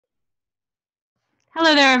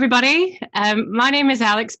Hello there, everybody. My name is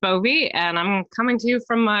Alex Bovey, and I'm coming to you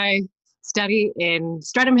from my study in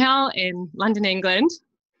Streatham Hill in London, England.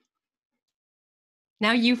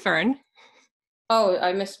 Now you, Fern. Oh,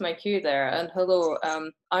 I missed my cue there. And hello,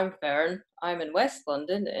 I'm Fern. I'm in West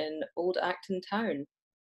London in Old Acton Town.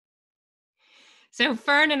 So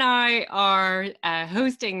Fern and I are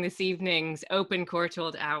hosting this evening's Open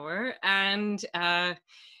Courtauld Hour, and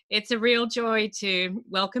it's a real joy to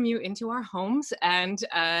welcome you into our homes and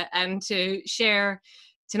to share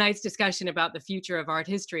tonight's discussion about the future of art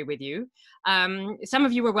history with you. Some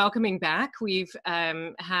of you are welcoming back. We've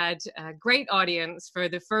had a great audience for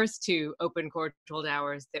the first two Open Courtauld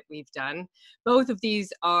Hours that we've done. Both of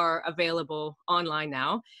these are available online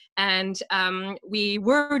now. And we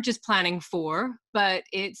were just planning four, but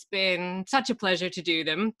it's been such a pleasure to do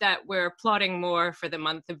them that we're plotting more for the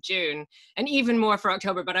month of June and even more for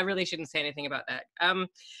October, but I really shouldn't say anything about that.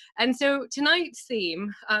 And so tonight's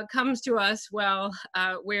theme comes to us while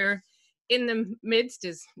we're in the midst,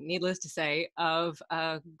 is needless to say, of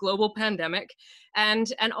a global pandemic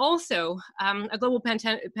and also a global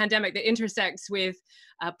pandemic that intersects with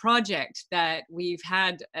a project that we've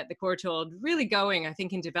had at the Courtauld really going, I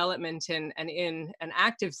think, in development and in an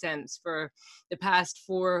active sense for the past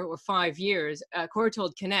 4 or 5 years,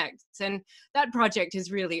 Courtauld Connects. And that project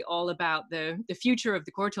is really all about the future of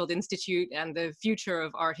the Courtauld Institute and the future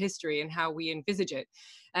of art history and how we envisage it.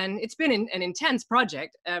 And it's been an intense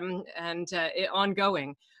project and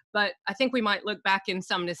ongoing. But I think we might look back in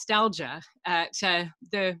some nostalgia at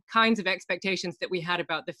the kinds of expectations that we had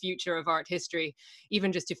about the future of art history,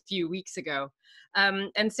 even just a few weeks ago.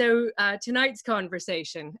 And so tonight's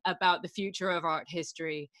conversation about the future of art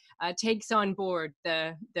history takes on board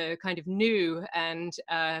the kind of new and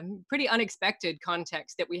pretty unexpected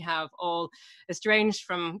context that we have, all estranged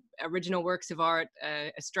from original works of art,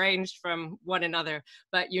 estranged from one another,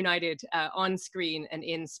 but united on screen and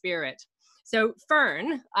in spirit. So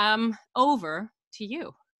Fern, over to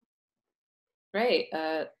you. Great,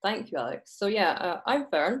 thank you, Alex. So yeah, I'm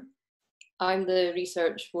Fern. I'm the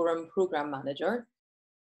Research Forum Programme Manager.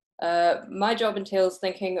 My job entails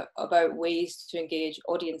thinking about ways to engage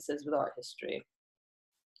audiences with art history.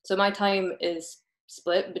 So my time is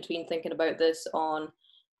split between thinking about this on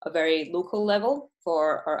a very local level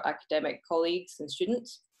for our academic colleagues and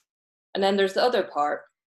students. And then there's the other part,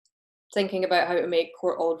 thinking about how to make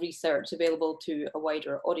Courtauld research available to a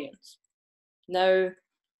wider audience. Now,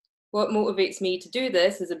 what motivates me to do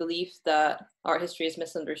this is a belief that art history is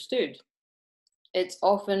misunderstood. It's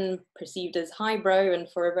often perceived as highbrow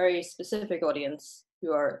and for a very specific audience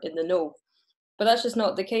who are in the know. But that's just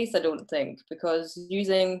not the case, I don't think, because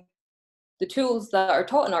using the tools that are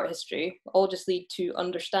taught in art history all just lead to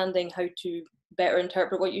understanding how to better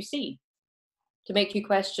interpret what you see, to make you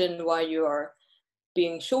question why you are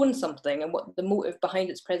being shown something and what the motive behind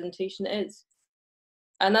its presentation is.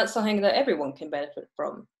 And that's something that everyone can benefit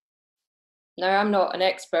from. Now, I'm not an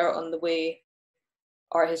expert on the way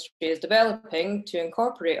art history is developing to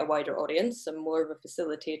incorporate a wider audience. I'm more of a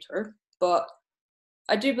facilitator, but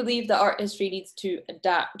I do believe that art history needs to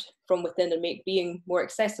adapt from within and make being more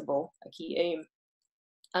accessible a key aim.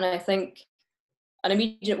 And I think an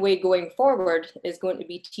immediate way going forward is going to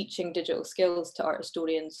be teaching digital skills to art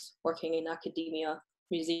historians working in academia,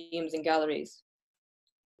 museums, and galleries.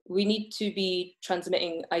 We need to be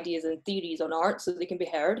transmitting ideas and theories on art so they can be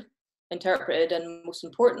heard, interpreted, and most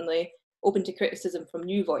importantly, open to criticism from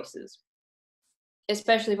new voices,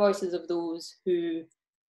 especially voices of those who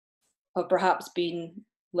have perhaps been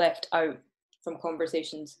left out from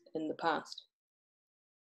conversations in the past.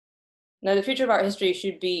 Now, the future of art history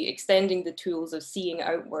should be extending the tools of seeing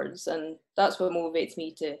outwards, and that's what motivates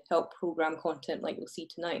me to help programme content like you'll see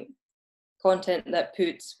tonight. Content that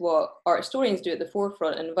puts what art historians do at the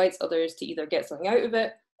forefront and invites others to either get something out of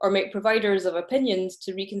it or make providers of opinions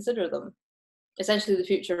to reconsider them. Essentially, the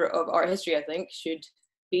future of art history, I think, should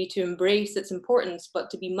be to embrace its importance,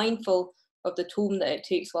 but to be mindful of the tone that it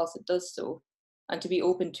takes whilst it does so, and to be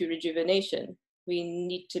open to rejuvenation. We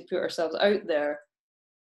need to put ourselves out there,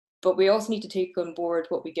 but we also need to take on board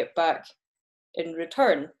what we get back in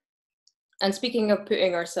return. And speaking of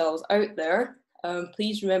putting ourselves out there,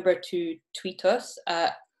 please remember to tweet us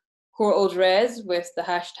at CourtauldRes with the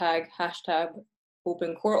hashtag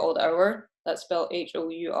Open Courtauld Hour. That's spelled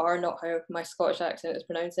H-O-U-R, not how my Scottish accent is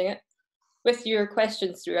pronouncing it, with your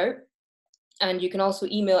questions throughout. And you can also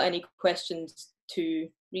email any questions to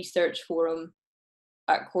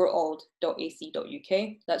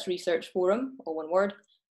researchforum@courtauld.ac.uk. That's researchforum, all one word,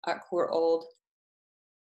 at courtauld.ac.uk.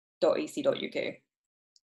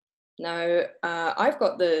 Now, I've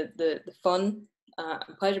got the fun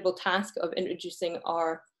pleasurable task of introducing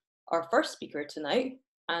our first speaker tonight,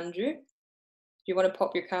 Andrew. Do you want to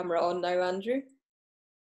pop your camera on now, Andrew?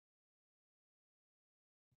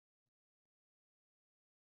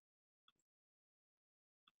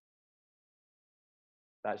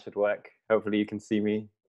 That should work. Hopefully you can see me.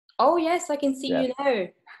 Oh yes, I can see Yeah. you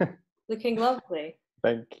now. Looking lovely.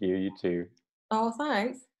 Thank you, you too. Oh,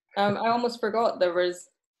 thanks. I almost forgot there was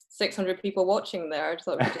 600 people watching there. I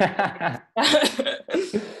thought we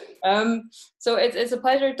just... So it's a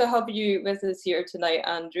pleasure to have you with us here tonight,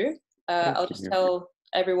 Andrew. I'll just tell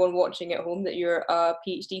everyone watching at home that you're a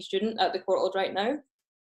PhD student at the Courtauld right now.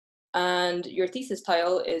 And your thesis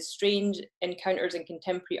title is Strange Encounters in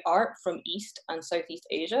Contemporary Art from East and Southeast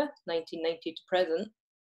Asia, 1990 to present.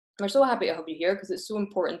 We're so happy to have you here because it's so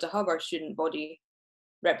important to have our student body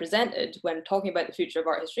represented when talking about the future of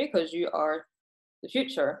art history, because you are the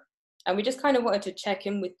future. And we just kind of wanted to check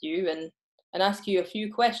in with you and ask you a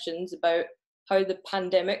few questions about how the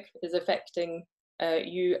pandemic is affecting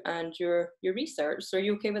you and your research. So are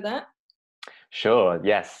you okay with that? Sure,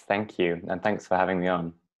 yes, thank you. And thanks for having me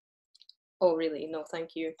on. Oh, really? No,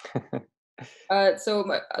 thank you. So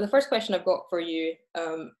the first question I've got for you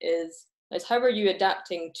is how are you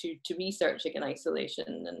adapting to researching in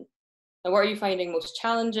isolation, and what are you finding most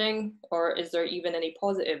challenging, or is there even any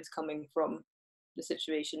positives coming from the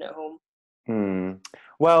situation at home?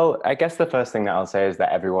 Well, I guess the first thing that I'll say is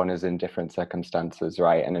that everyone is in different circumstances,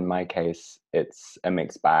 right? And in my case, it's a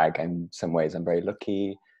mixed bag. In some ways, I'm very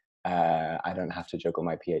lucky. I don't have to juggle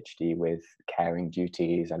my PhD with caring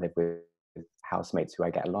duties. I live with housemates who I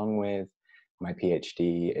get along with. My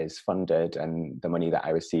PhD is funded, and the money that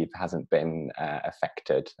I receive hasn't been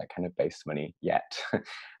affected, that kind of base money, yet.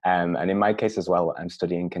 And in my case as well, I'm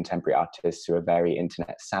studying contemporary artists who are very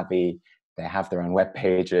internet savvy. They have their own web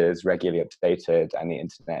pages, regularly updated, and the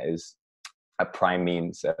internet is a prime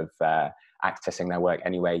means of accessing their work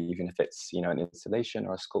anyway, even if it's, you know, an installation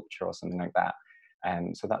or a sculpture or something like that.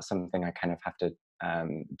 So that's something I kind of have to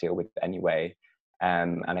deal with anyway.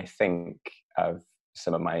 And I think of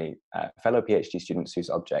some of my fellow PhD students whose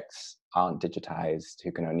objects aren't digitized,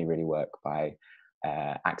 who can only really work by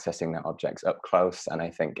accessing their objects up close. And I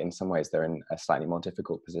think in some ways they're in a slightly more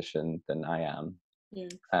difficult position than I am.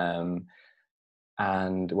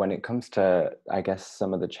 And when it comes to, I guess,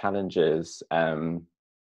 some of the challenges,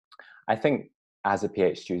 I think as a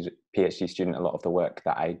PhD student, a lot of the work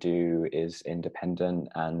that I do is independent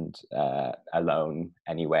and alone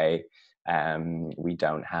anyway. We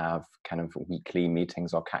don't have kind of weekly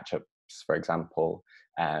meetings or catch-ups, for example,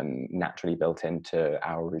 naturally built into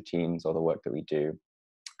our routines or the work that we do.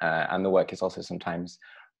 And the work is also sometimes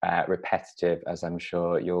repetitive, as I'm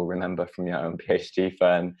sure you'll remember from your own PhD,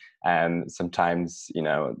 Fern. Sometimes, you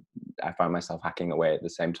know, I find myself hacking away at the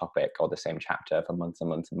same topic or the same chapter for months and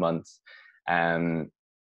months and months.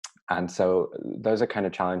 And so those are kind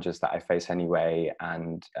of challenges that I face anyway.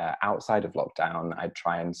 And outside of lockdown, I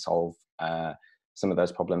try and solve some of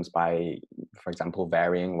those problems by, for example,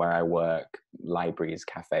 varying where I work, libraries,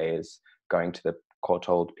 cafes, going to the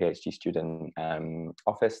Courtauld PhD student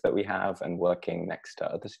office that we have and working next to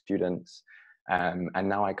other students. And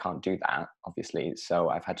now I can't do that, obviously. So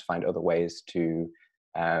I've had to find other ways to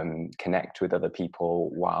connect with other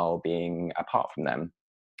people while being apart from them.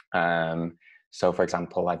 So for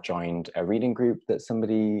example, I've joined a reading group that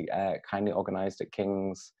somebody kindly organized at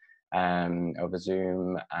King's over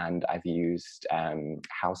Zoom, and I've used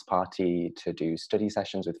House Party to do study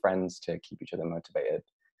sessions with friends to keep each other motivated.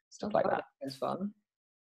 Stuff like that. It's fun.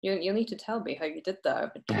 You'll need to tell me how you did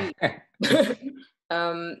that.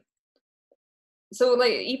 So,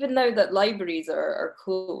 like, even now that libraries are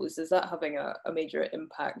closed, is that having a major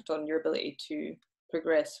impact on your ability to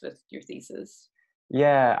progress with your thesis?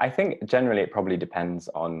 Yeah, I think generally it probably depends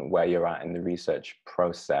on where you're at in the research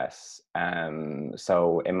process.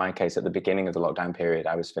 So in my case, at the beginning of the lockdown period,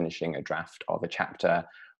 I was finishing a draft of a chapter,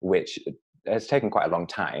 which has taken quite a long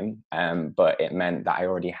time, but it meant that I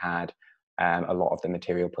already had a lot of the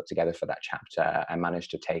material put together for that chapter. I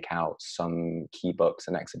managed to take out some key books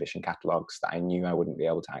and exhibition catalogues that I knew I wouldn't be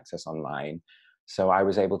able to access online. So I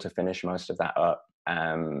was able to finish most of that up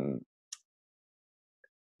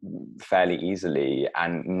fairly easily.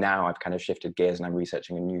 And now I've kind of shifted gears and I'm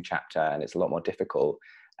researching a new chapter, and it's a lot more difficult.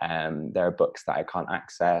 There are books that I can't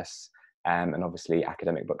access, and obviously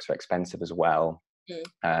academic books are expensive as well.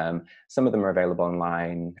 Some of them are available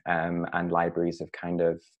online, and libraries have kind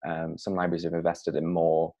of, some libraries have invested in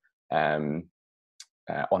more online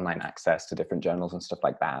access to different journals and stuff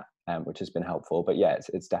like that, which has been helpful. But yeah,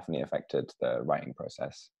 it's definitely affected the writing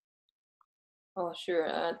process. Oh, sure.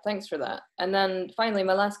 Thanks for that. And then finally,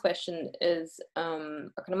 my last question is,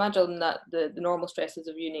 I can imagine that the normal stresses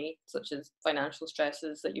of uni, such as financial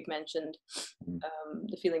stresses that you've mentioned,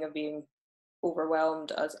 the feeling of being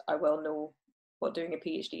overwhelmed, as I well know what doing a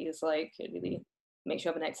PhD is like, it really makes you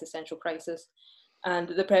have an existential crisis, and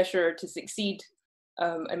the pressure to succeed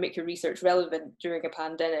and make your research relevant during a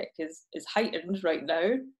pandemic is heightened right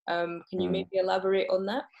now. Can you maybe elaborate on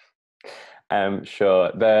that?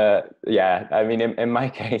 Sure. I mean, in my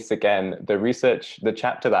case, again, the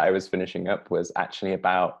chapter that I was finishing up was actually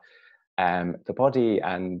about the body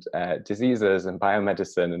and diseases and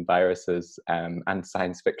biomedicine and viruses and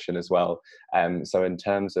science fiction as well. So in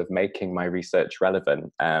terms of making my research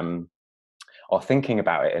relevant, or thinking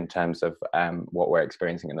about it in terms of what we're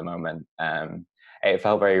experiencing at the moment, it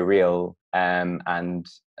felt very real and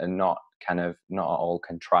not at all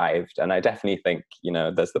contrived. And I definitely think,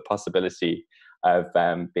 there's the possibility of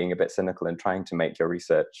being a bit cynical and trying to make your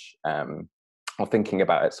research or thinking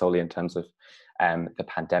about it solely in terms of the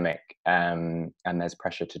pandemic, and there's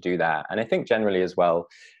pressure to do that. And I think generally as well,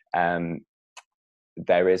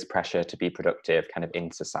 there is pressure to be productive kind of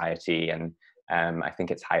in society, and I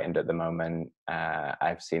think it's heightened at the moment.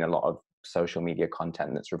 I've seen a lot of social media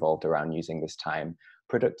content that's revolved around using this time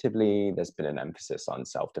productively. There's been an emphasis on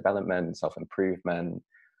self-development, self-improvement,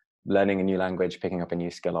 learning a new language, picking up a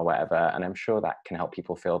new skill or whatever. And I'm sure that can help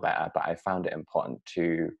people feel better, but I found it important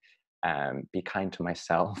to be kind to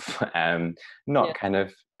myself, not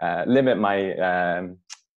limit my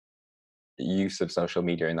use of social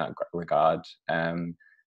media in that regard,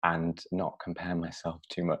 and not compare myself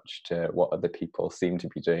too much to what other people seem to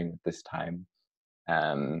be doing at this time.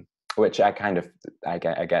 Which I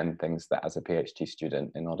get, again, things that as a PhD student,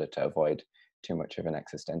 in order to avoid too much of an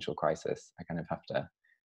existential crisis, I kind of have to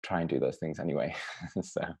try and do those things anyway.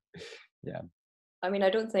 So, yeah. I mean, I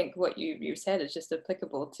don't think what you said is just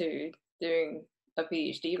applicable to doing a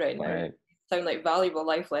PhD right now. Right. Sound like valuable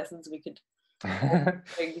life lessons we could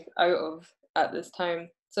bring out of at this time.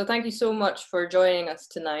 So thank you so much for joining us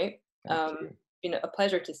tonight. It's been a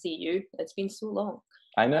pleasure to see you. It's been so long.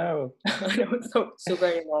 I know. I know, so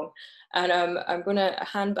very long. And I'm going to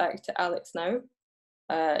hand back to Alex now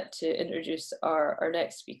to introduce our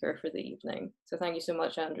next speaker for the evening. So thank you so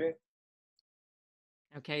much, Andrew.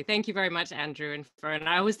 Okay, thank you very much, Andrew and Fern.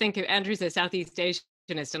 I always think of Andrew's a Southeast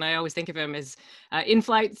Asianist, and I always think of him as in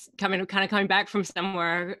flights, coming back from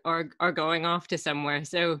somewhere or going off to somewhere.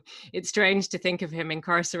 So it's strange to think of him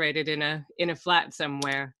incarcerated in a flat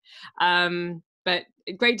somewhere. But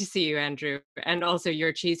great to see you, Andrew. And also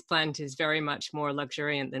your cheese plant is very much more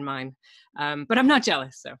luxuriant than mine. But I'm not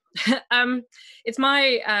jealous. So it's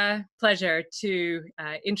my pleasure to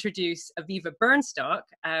introduce Aviva Burnstock,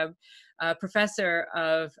 professor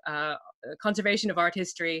of conservation of art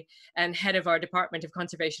history and head of our Department of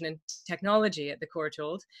Conservation and Technology at the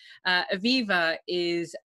Courtauld. Aviva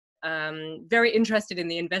is very interested in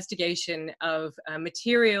the investigation of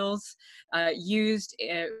materials used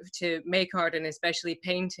to make art, and especially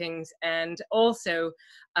paintings, and also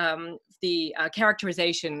the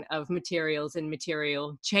characterization of materials and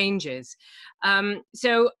material changes.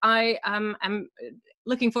 So I am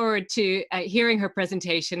looking forward to hearing her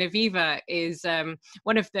presentation. Aviva is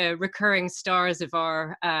one of the recurring stars of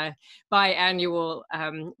our biannual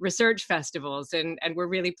research festivals, and we're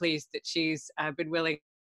really pleased that she's been willing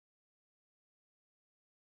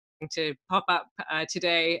to pop up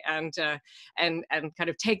today and kind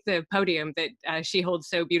of take the podium that she holds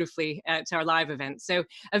so beautifully at our live event. So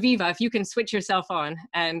Aviva, if you can switch yourself on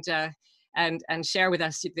and share with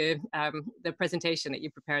us the presentation that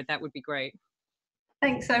you prepared, that would be great.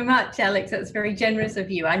 Thanks so much, Alex. That's very generous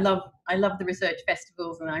of you. I love the research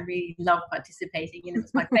festivals, and I really love participating.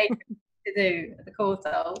 It's my favorite to do at the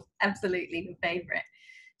Courtauld. Absolutely the favorite.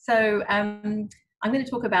 So I'm going to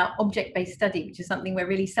talk about object-based study, which is something we're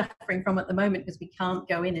really suffering from at the moment because we can't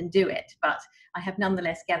go in and do it. But I have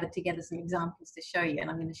nonetheless gathered together some examples to show you, and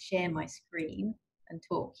I'm going to share my screen and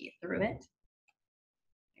talk you through it.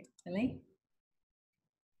 Hopefully.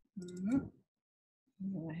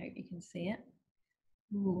 Oh, I hope you can see it.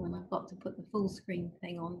 Ooh, and I've got to put the full screen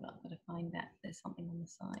thing on, but I've got to find that there's something on the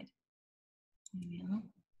side. Here we are.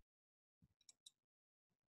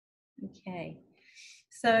 Okay.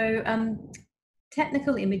 So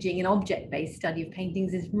technical imaging and object-based study of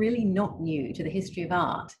paintings is really not new to the history of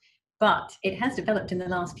art, but it has developed in the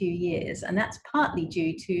last few years, and that's partly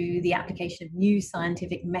due to the application of new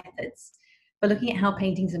scientific methods for looking at how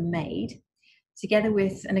paintings are made, together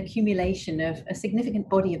with an accumulation of a significant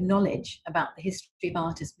body of knowledge about the history of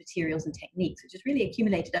art as materials and techniques, which has really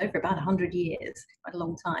accumulated over about 100 years, quite a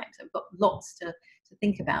long time. So we've got lots to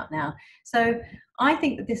think about now. So I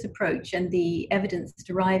think that this approach and the evidence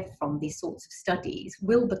derived from these sorts of studies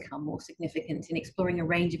will become more significant in exploring a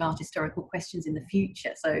range of art historical questions in the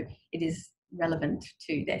future. So it is relevant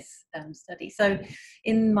to this study. So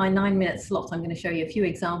in my 9-minute slot, I'm going to show you a few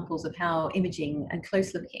examples of how imaging and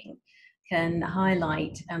close looking can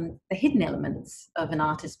highlight the hidden elements of an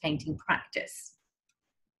artist's painting practice.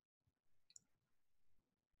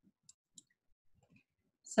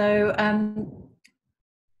 So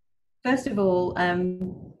first of all,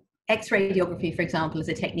 X-radiography, for example, is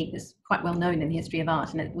a technique that's quite well known in the history of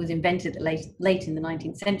art, and it was invented late in the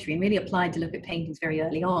 19th century and really applied to look at paintings very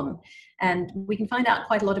early on. And we can find out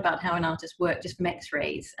quite a lot about how an artist worked just from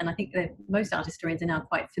X-rays, and I think that most art historians are now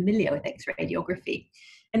quite familiar with X-radiography.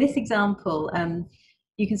 In this example,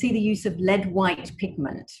 you can see the use of lead white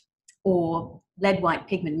pigment, or lead white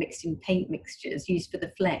pigment mixed in paint mixtures used for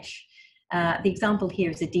the flesh. The example here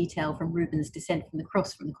is a detail from Rubens' Descent from the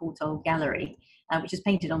Cross from the Courtauld Gallery, which is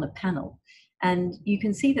painted on a panel. And you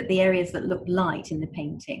can see that the areas that look light in the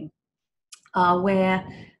painting are where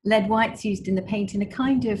lead white's used in the paint in a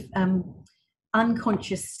kind of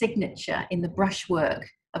unconscious signature in the brushwork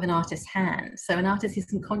of an artist's hand. So an artist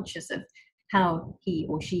isn't conscious of how he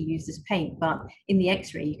or she uses paint, but in the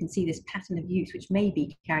X-ray you can see this pattern of use, which may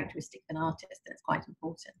be characteristic of an artist, and it's quite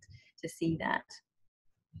important to see that.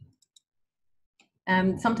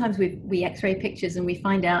 Sometimes we X-ray pictures and we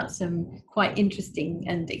find out some quite interesting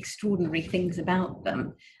and extraordinary things about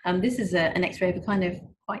them. This is an X-ray of a kind of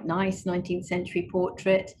quite nice 19th century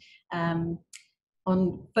portrait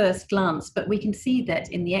on first glance, but we can see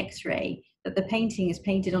that in the X-ray that the painting is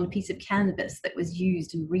painted on a piece of canvas that was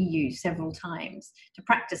used and reused several times to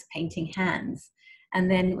practice painting hands. And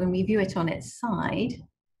then when we view it on its side,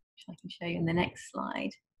 which I can show you in the next slide,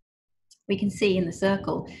 we can see in the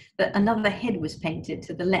circle that another head was painted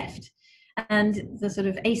to the left. And the sort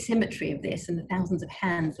of asymmetry of this and the thousands of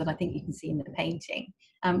hands that I think you can see in the painting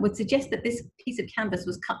would suggest that this piece of canvas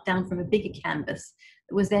was cut down from a bigger canvas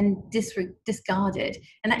that was then discarded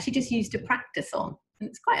and actually just used to practice on. And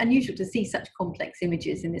it's quite unusual to see such complex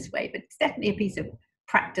images in this way, but it's definitely a piece of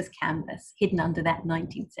practice canvas hidden under that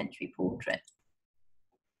 19th century portrait.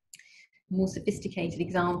 More sophisticated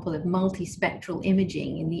example of multispectral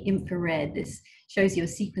imaging in the infrared. This shows you a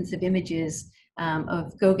sequence of images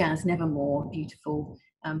of Gauguin's Nevermore, beautiful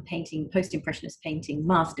painting, post-impressionist painting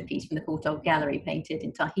masterpiece from the Courtauld Gallery, painted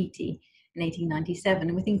in Tahiti in 1897.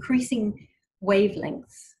 And with increasing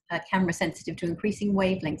wavelengths, camera sensitive to increasing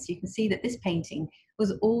wavelengths, you can see that this painting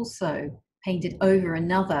was also painted over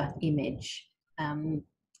another image.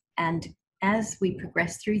 And as we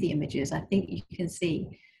progress through the images, I think you can see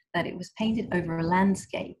that it was painted over a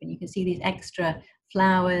landscape, and you can see these extra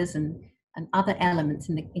flowers and other elements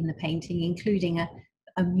in the painting, including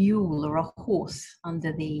a mule or a horse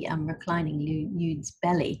under the reclining nude's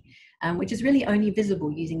belly, which is really only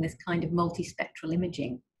visible using this kind of multispectral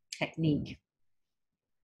imaging technique.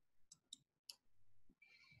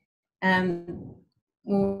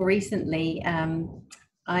 More recently,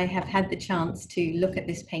 I have had the chance to look at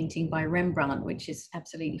this painting by Rembrandt, which is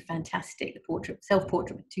absolutely fantastic. The portrait,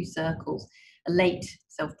 self-portrait with two circles, a late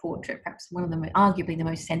self-portrait, perhaps one of them, arguably the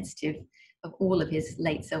most sensitive of all of his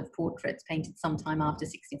late self-portraits, painted sometime after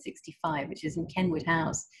 1665, which is in Kenwood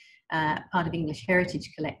House, part of English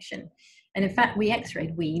Heritage Collection. And in fact,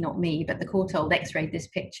 not me, but the Courtauld X-rayed this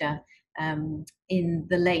picture in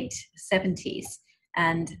the late 70s.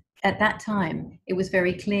 And at that time, it was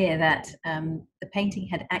very clear that the painting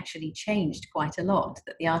had actually changed quite a lot,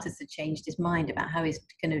 that the artist had changed his mind about how he's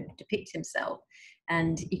going to depict himself.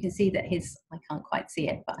 And you can see that I can't quite see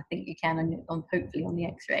it, but I think you can hopefully on the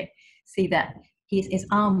X-ray, see that his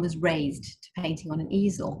arm was raised to painting on an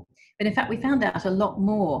easel. But in fact, we found out a lot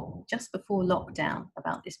more just before lockdown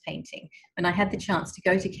about this painting, when I had the chance to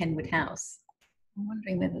go to Kenwood House. I'm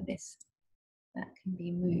wondering whether that can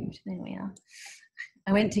be moved. There we are.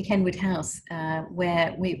 I went to Kenwood House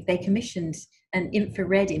where they commissioned an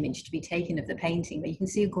infrared image to be taken of the painting, but you can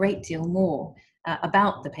see a great deal more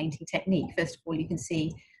about the painting technique. First of all, you can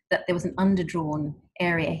see that there was an underdrawn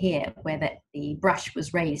area here where the brush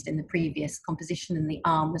was raised in the previous composition and the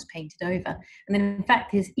arm was painted over. And then in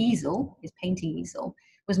fact, his painting easel,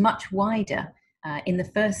 was much wider in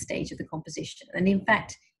the first stage of the composition. And in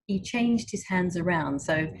fact, he changed his hands around.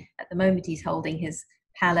 So at the moment he's holding his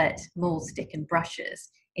palette, mold stick and brushes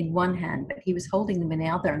in one hand, but he was holding them in the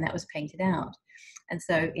other, and that was painted out. And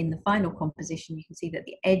so in the final composition, you can see that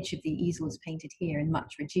the edge of the easel is painted here and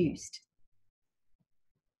much reduced.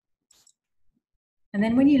 And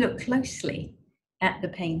then when you look closely at the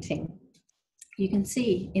painting, you can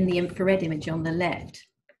see in the infrared image on the left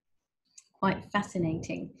quite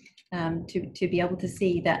fascinating to be able to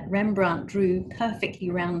see that Rembrandt drew perfectly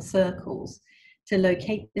round circles to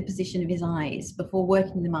locate the position of his eyes before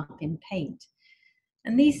working them up in paint.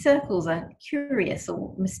 And these circles are curious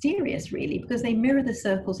or mysterious, really, because they mirror the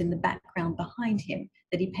circles in the background behind him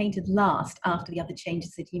that he painted last after the other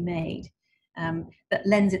changes that he made. That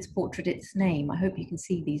lends its portrait its name. I hope you can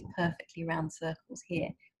see these perfectly round circles here,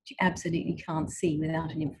 which you absolutely can't see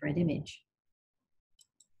without an infrared image.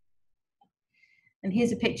 And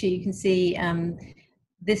here's a picture you can see.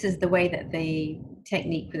 This is the way that the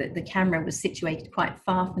technique with the camera was situated quite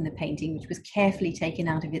far from the painting, which was carefully taken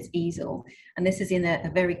out of its easel. And this is in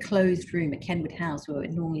a very closed room at Kenwood House where it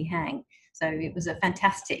would normally hang. So it was a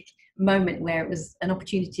fantastic moment where it was an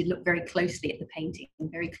opportunity to look very closely at the painting,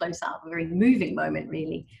 very close up, a very moving moment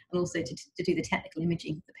really, and also to do the technical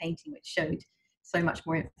imaging of the painting, which showed so much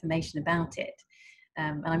more information about it.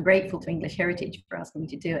 And I'm grateful to English Heritage for asking me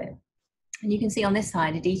to do it. And you can see on this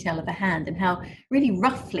side a detail of the hand and how really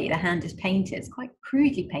roughly the hand is painted. It's quite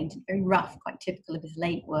crudely painted, very rough, quite typical of his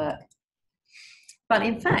late work. But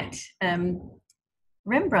in fact,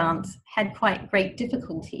 Rembrandt had quite great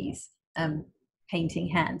difficulties painting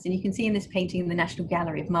hands. And you can see in this painting in the National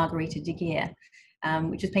Gallery of Margarita de Geer,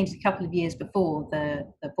 which was painted a couple of years before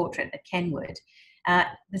the portrait at Kenwood.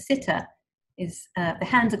 The sitter is, the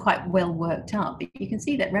hands are quite well worked up. But you can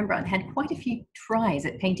see that Rembrandt had quite a few tries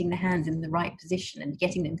at painting the hands in the right position and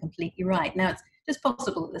getting them completely right. Now, it's just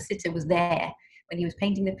possible that the sitter was there when he was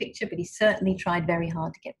painting the picture, but he certainly tried very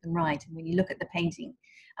hard to get them right. And when you look at the painting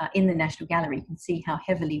in the National Gallery, you can see how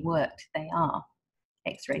heavily worked they are.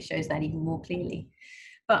 X-ray shows that even more clearly.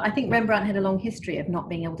 But I think Rembrandt had a long history of not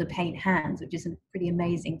being able to paint hands, which is pretty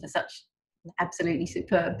amazing for such an absolutely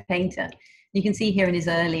superb painter. You can see here in his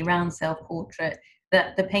early round self-portrait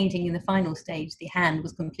that the painting in the final stage, the hand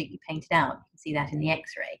was completely painted out. You can see that in the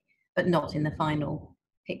X-ray, but not in the final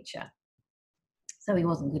picture. So he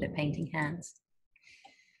wasn't good at painting hands.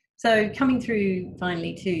 So coming through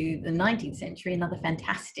finally to the 19th century, another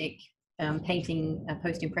fantastic painting, a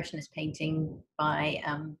post-impressionist painting by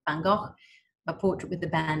Van Gogh, a portrait with the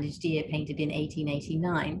bandaged ear, painted in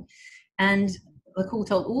 1889. And the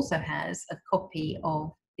Courtauld also has a copy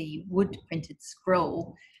of the wood printed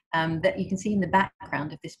scroll that you can see in the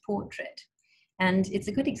background of this portrait. And it's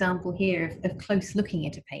a good example here of close looking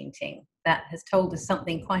at a painting that has told us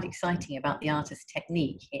something quite exciting about the artist's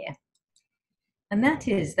technique here. And that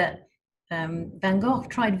is that Van Gogh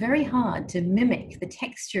tried very hard to mimic the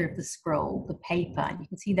texture of the scroll, the paper, and you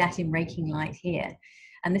can see that in raking light here.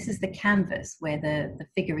 And this is the canvas where the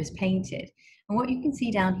figure is painted. And what you can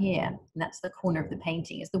see down here, and that's the corner of the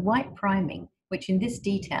painting, is the white priming, which in this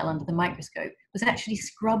detail under the microscope was actually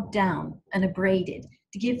scrubbed down and abraded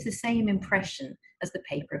to give the same impression as the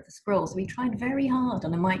paper of the scroll. So we tried very hard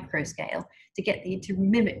on a micro scale to get to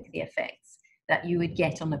mimic the effects that you would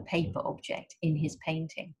get on a paper object in his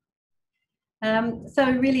painting.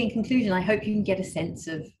 So really, in conclusion, I hope you can get a sense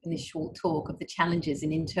of, in this short talk, of the challenges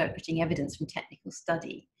in interpreting evidence from technical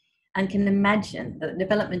study, and can imagine that the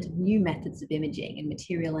development of new methods of imaging and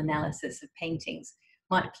material analysis of paintings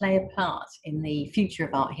might play a part in the future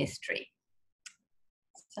of art history.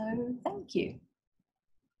 So thank you.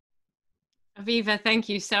 Aviva, thank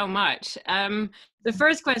you so much. The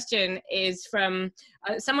first question is from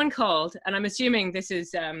someone called, and I'm assuming this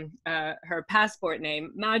is her passport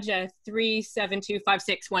name, Maja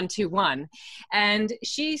 3725621. And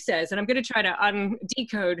she says, and I'm going to try to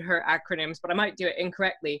decode her acronyms, but I might do it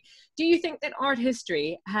incorrectly. Do you think that art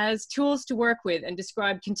history has tools to work with and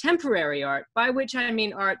describe contemporary art, by which I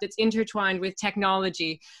mean art that's intertwined with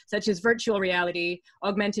technology, such as virtual reality,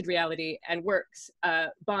 augmented reality, and works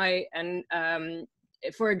by an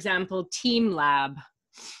for example, Team Lab?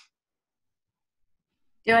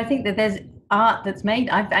 Do I think that there's art that's made?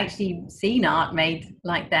 I've actually seen art made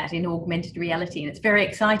like that in augmented reality, and it's very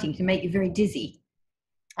exciting to make you very dizzy.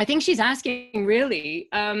 I think she's asking really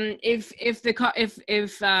if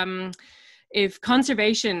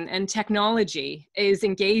conservation and technology is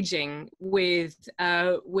engaging with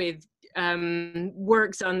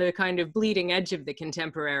works on the kind of bleeding edge of the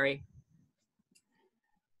contemporary.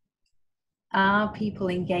 Are people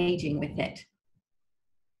engaging with it?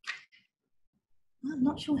 I'm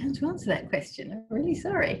not sure how to answer that question. I'm really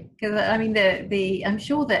sorry, because I mean, I'm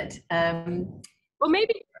sure that. Well,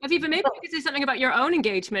 maybe Aviva, maybe you could say something about your own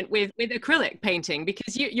engagement with acrylic painting,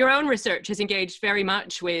 because your own research has engaged very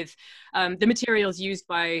much with the materials used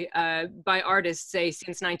by artists, say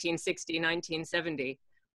since 1960, 1970.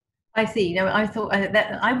 I see. No, I thought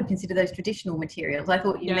that I would consider those traditional materials. I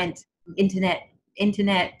thought you meant internet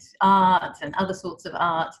art and other sorts of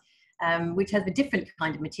art. which has a different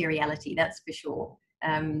kind of materiality, that's for sure.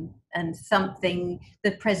 And something,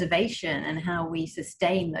 the preservation and how we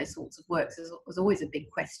sustain those sorts of works was always a big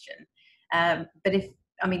question. But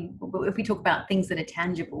if we talk about things that are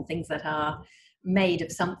tangible, things that are made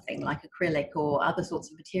of something like acrylic or other sorts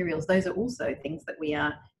of materials, those are also things that we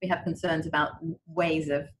have concerns about, ways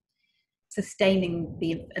of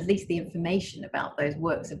sustaining at least the information about those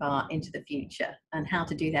works of art into the future, and how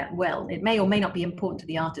to do that well. It may or may not be important to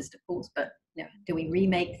the artist, of course, but do we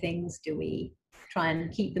remake things? Do we try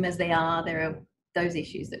and keep them as they are? There are those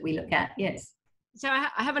issues that we look at. Yes. So I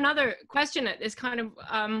have another question at this kind of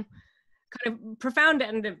profound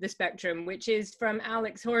end of the spectrum, which is from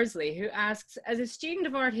Alex Horsley, who asks, as a student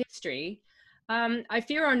of art history, I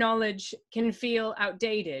fear our knowledge can feel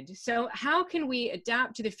outdated. So how can we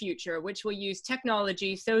adapt to the future, which will use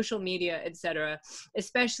technology, social media, etc.,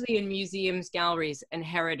 especially in museums, galleries, and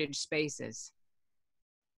heritage spaces?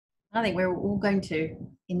 I think we're all going to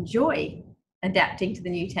enjoy adapting to the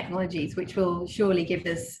new technologies, which will surely give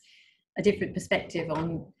us a different perspective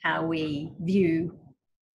on how we view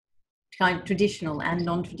kind of traditional and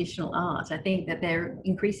non-traditional art. I think that there are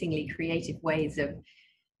increasingly creative ways of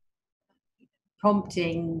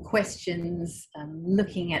prompting questions,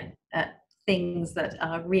 looking at things that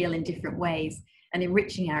are real in different ways, and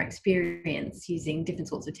enriching our experience using different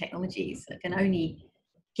sorts of technologies. I can only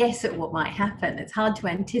guess at what might happen. It's hard to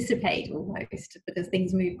anticipate almost, because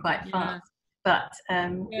things move quite fast. But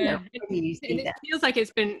it feels like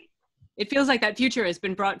it feels like that future has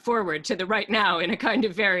been brought forward to the right now in a kind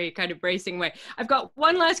of very bracing way. I've got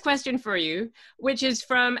one last question for you, which is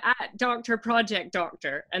from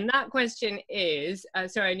 @Dr.Project_Doctor. And that question is,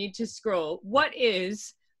 sorry, I need to scroll. What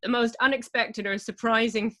is the most unexpected or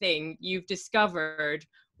surprising thing you've discovered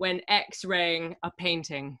when X-raying a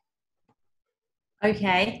painting?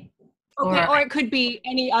 Okay. Okay, or it could be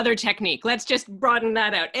any other technique. Let's just broaden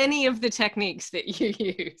that out. Any of the techniques that you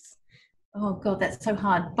use. Oh God, that's so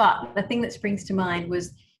hard. But the thing that springs to mind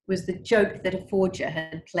was the joke that a forger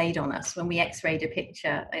had played on us when we X-rayed a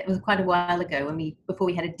picture. It was quite a while ago, before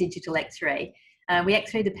we had a digital X-ray. We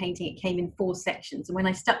X-rayed the painting. It came in 4 sections, and when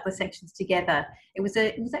I stuck the sections together, it was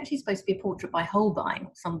actually supposed to be a portrait by Holbein,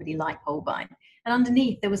 or somebody like Holbein. And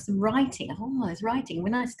underneath there was some writing. Oh, there's writing.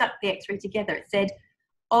 When I stuck the X-ray together, it said,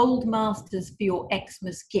 "Old masters for your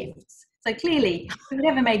Xmas gifts." So clearly,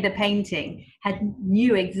 whoever made the painting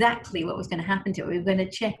knew exactly what was going to happen to it. We were going to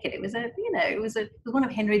check it. It was it was one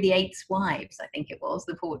of Henry VIII's wives, I think it was,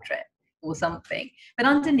 the portrait or something. But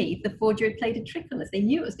underneath, the forger had played a trick on us. They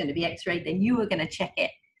knew it was going to be X-rayed. They knew we were going to check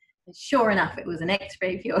it. And sure enough, it was an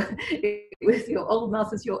X-ray it was your old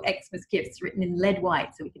masters, your Xmas gifts, written in lead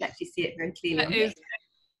white, so we could actually see it very clearly.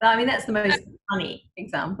 But that's the most funny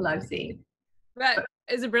example I've seen. That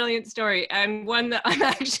is a brilliant story, and one that I'm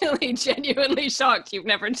actually genuinely shocked you've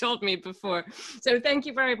never told me before. So thank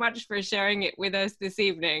you very much for sharing it with us this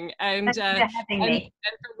evening, and for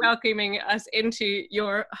welcoming us into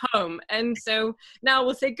your home. And so now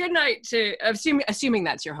we'll say goodnight to, assuming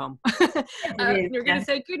that's your home. You're going to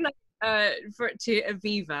say goodnight to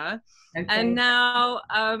Aviva. Okay. And now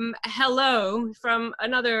hello from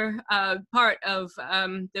another part of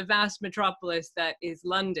the vast metropolis that is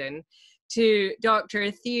London, to Dr.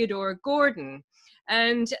 Theo Gordon.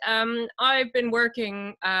 And I've been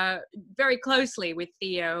working very closely with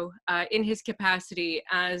Theo in his capacity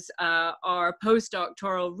as our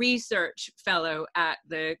postdoctoral research fellow at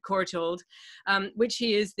the Courtauld, which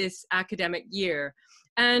he is this academic year.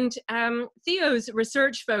 And Theo's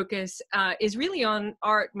research focus is really on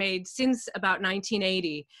art made since about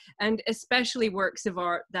 1980, and especially works of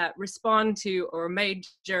art that respond to or made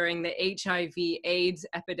during the HIV/AIDS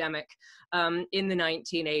epidemic in the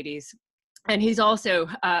 1980s. And he's also,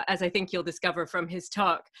 as I think you'll discover from his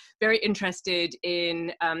talk, very interested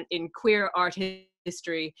in queer art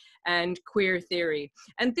history and queer theory.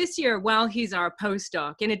 And this year, while he's our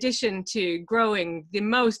postdoc, in addition to growing the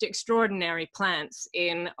most extraordinary plants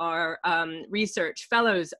in our research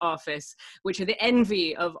fellows office, which are the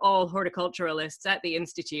envy of all horticulturalists at the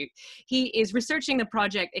Institute, he is researching the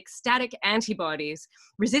project Ecstatic Antibodies,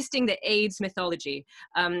 Resisting the AIDS Mythology,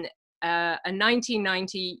 a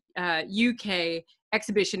 1990 UK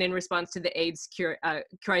exhibition in response to the AIDS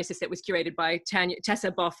crisis that was curated by Tessa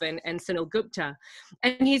Boffin and Sunil Gupta.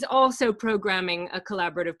 And he's also programming a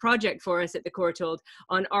collaborative project for us at the Courtauld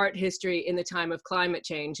on art history in the time of climate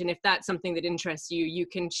change. And if that's something that interests you, you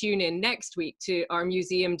can tune in next week to our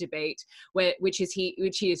museum debate, which he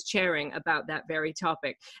is chairing about that very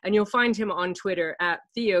topic. And you'll find him on Twitter at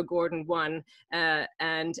TheoGordon1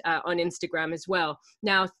 and on Instagram as well.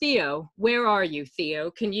 Now, Theo, where are you, Theo?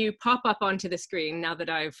 Can you pop up onto the screen now that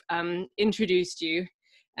I've introduced you,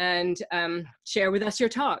 and share with us your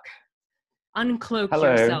talk. Uncloak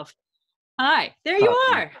yourself. Hi, there you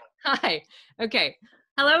are. Hi. Okay.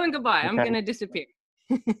 Hello and goodbye. Okay. I'm going to disappear.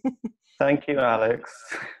 Thank you, Alex.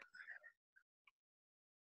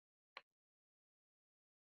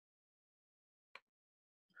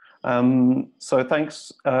 So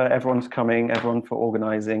thanks everyone for coming, everyone for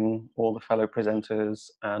organizing, all the fellow presenters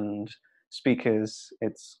and speakers.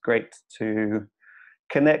 It's great to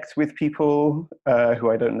connect with people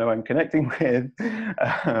who I don't know I'm connecting with.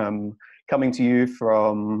 Coming to you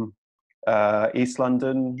from East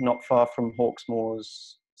London, not far from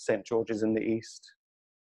Hawksmoor's, St. George's in the East.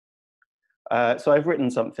 So I've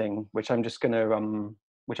written something which I'm just going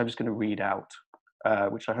to read out,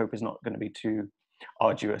 which I hope is not going to be too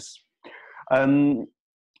arduous. In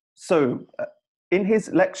his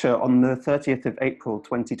lecture on the 30th of April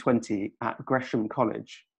 2020 at Gresham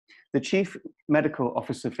College, the Chief Medical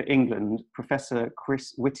Officer for England, Professor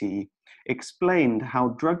Chris Whitty, explained how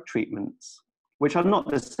drug treatments, which are not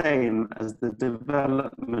the same as the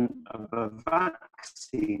development of a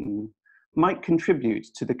vaccine, might contribute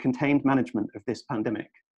to the contained management of this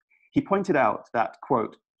pandemic. He pointed out that,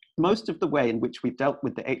 quote, most of the way in which we've dealt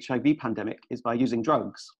with the HIV pandemic is by using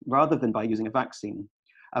drugs rather than by using a vaccine.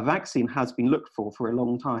 A vaccine has been looked for a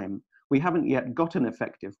long time. We haven't yet got an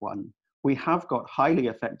effective one. We have got highly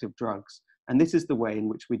effective drugs, and this is the way in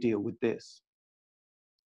which we deal with this.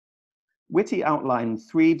 Whitty outlined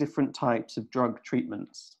 3 different types of drug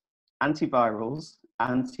treatments: antivirals,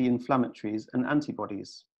 anti-inflammatories, and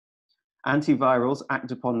antibodies. Antivirals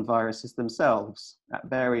act upon viruses themselves at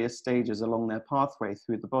various stages along their pathway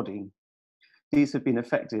through the body. These have been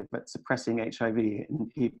effective at suppressing HIV in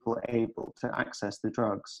people able to access the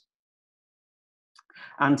drugs.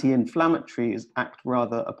 Anti-inflammatories act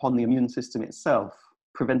rather upon the immune system itself,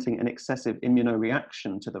 preventing an excessive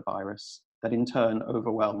immunoreaction to the virus that in turn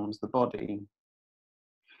overwhelms the body.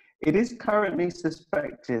 It is currently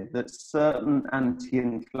suspected that certain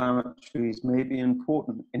anti-inflammatories may be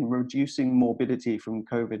important in reducing morbidity from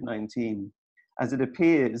COVID-19, as it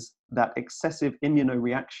appears that excessive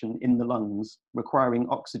immunoreaction in the lungs, requiring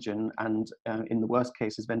oxygen and, in the worst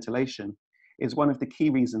cases, ventilation, is one of the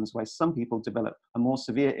key reasons why some people develop a more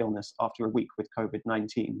severe illness after a week with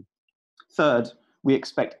COVID-19. Third, we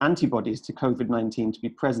expect antibodies to COVID-19 to be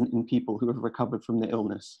present in people who have recovered from the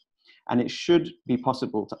illness. And it should be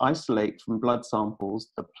possible to isolate from blood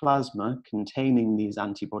samples the plasma containing these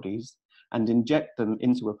antibodies and inject them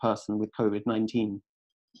into a person with COVID-19.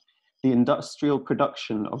 The industrial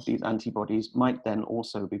production of these antibodies might then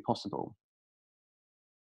also be possible.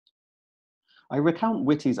 I recount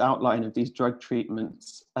Whitty's outline of these drug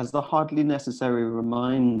treatments as a hardly necessary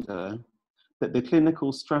reminder that the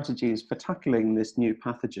clinical strategies for tackling this new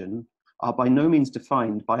pathogen are by no means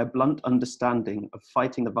defined by a blunt understanding of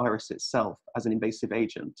fighting the virus itself as an invasive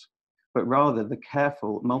agent, but rather the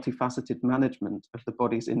careful, multifaceted management of the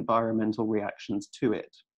body's environmental reactions to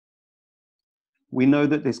it. We know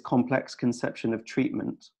that this complex conception of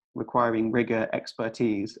treatment, requiring rigor,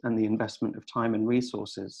 expertise, and the investment of time and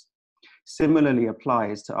resources, similarly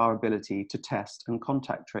applies to our ability to test and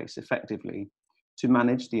contact trace effectively, to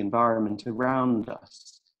manage the environment around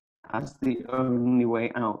us, as the only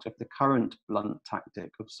way out of the current blunt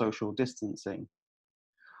tactic of social distancing.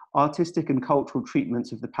 Artistic and cultural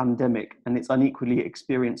treatments of the pandemic and its unequally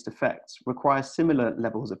experienced effects require similar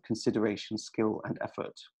levels of consideration, skill, and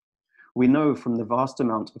effort. We know from the vast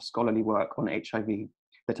amount of scholarly work on HIV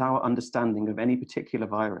that our understanding of any particular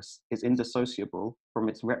virus is indissociable from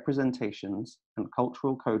its representations and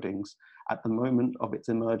cultural codings at the moment of its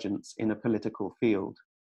emergence in a political field,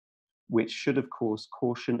 which should, of course,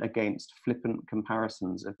 caution against flippant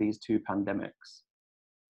comparisons of these 2 pandemics.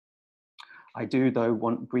 I do, though,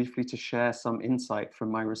 want briefly to share some insight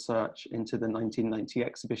from my research into the 1990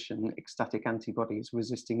 exhibition, Ecstatic Antibodies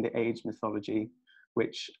Resisting the AIDS Mythology,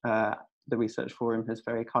 which the Research Forum has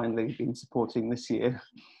very kindly been supporting this year.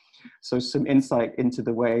 So some insight into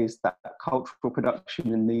the ways that cultural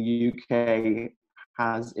production in the UK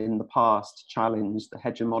has in the past challenged the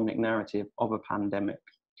hegemonic narrative of a pandemic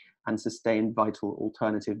and sustained vital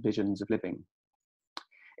alternative visions of living.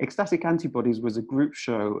 Ecstatic Antibodies was a group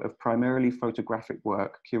show of primarily photographic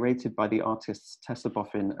work curated by the artists Tessa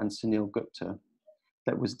Boffin and Sunil Gupta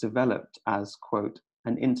that was developed as, quote,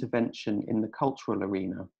 an intervention in the cultural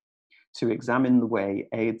arena to examine the way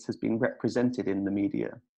AIDS has been represented in the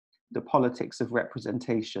media, the politics of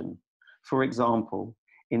representation, for example,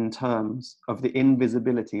 in terms of the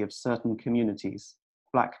invisibility of certain communities,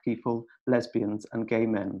 Black people, lesbians, and gay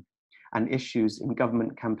men, and issues in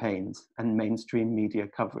government campaigns and mainstream media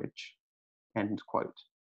coverage. end quote.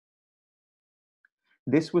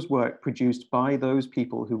 This was work produced by those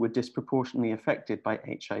people who were disproportionately affected by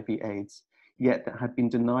HIV/AIDS, yet that had been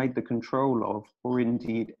denied the control of, or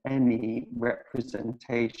indeed any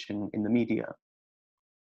representation in the media.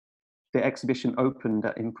 The exhibition opened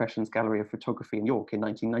at Impressions Gallery of Photography in York in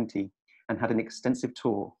 1990 and had an extensive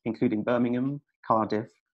tour, including Birmingham, Cardiff,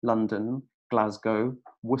 London, Glasgow,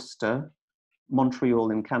 Worcester,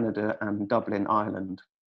 Montreal in Canada, and Dublin, Ireland.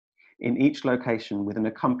 In each location with an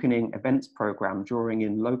accompanying events program drawing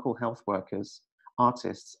in local health workers,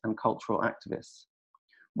 artists, and cultural activists,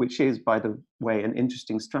 which is, by the way, an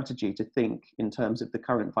interesting strategy to think in terms of the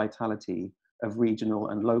current vitality of regional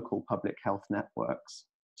and local public health networks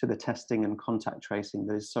to the testing and contact tracing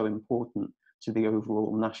that is so important to the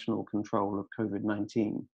overall national control of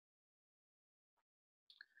COVID-19.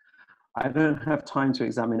 I don't have time to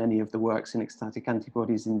examine any of the works in ecstatic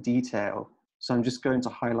antibodies in detail, so I'm just going to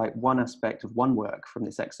highlight one aspect of one work from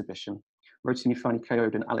this exhibition, Rotimi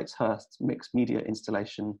Fani-Courtauld and Alex Hurst's mixed media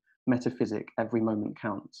installation, Metaphysic, Every Moment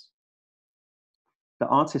Counts. The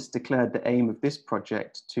artists declared the aim of this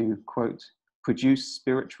project to, quote, produce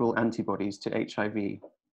spiritual antibodies to HIV,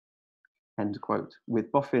 end quote,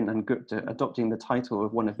 with Boffin and Gupta adopting the title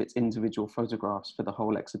of one of its individual photographs for the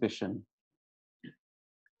whole exhibition.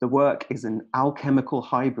 The work is an alchemical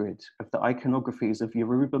hybrid of the iconographies of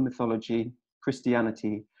Yoruba mythology,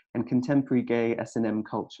 Christianity, and contemporary gay S&M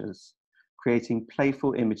cultures, creating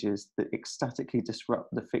playful images that ecstatically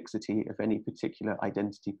disrupt the fixity of any particular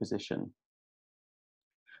identity position.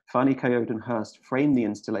 Fani-Courtauld and Hurst framed the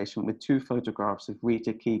installation with two photographs of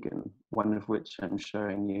Rita Keegan, one of which I'm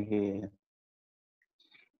showing you here.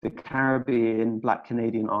 The Caribbean Black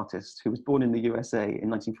Canadian artist who was born in the USA in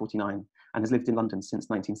 1949 and has lived in London since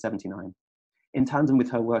 1979. In tandem with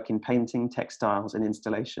her work in painting, textiles, and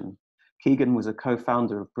installation, Keegan was a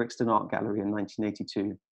co-founder of Brixton Art Gallery in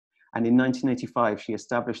 1982. And in 1985, she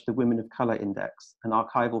established the Women of Colour Index, an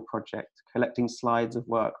archival project collecting slides of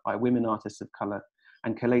work by women artists of colour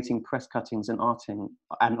and collating press cuttings and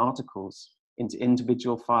articles into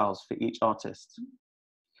individual files for each artist.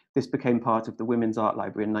 This became part of the Women's Art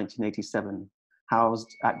Library in 1987,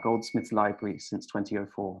 housed at Goldsmiths Library since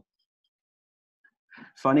 2004.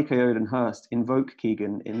 Fani-Courtauld and Hurst invoke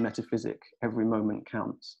Keegan in Metaphysic, Every Moment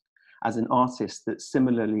Counts, as an artist that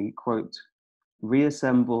similarly, quote,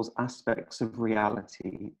 reassembles aspects of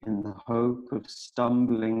reality in the hope of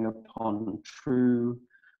stumbling upon true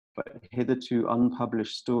but hitherto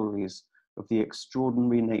unpublished stories of the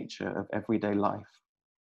extraordinary nature of everyday life.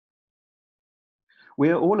 We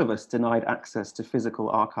are all of us denied access to physical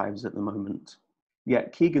archives at the moment,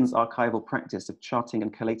 yet Keegan's archival practice of charting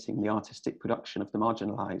and collating the artistic production of the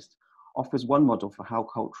marginalized offers one model for how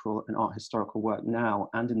cultural and art historical work now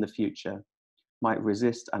and in the future might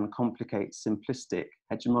resist and complicate simplistic,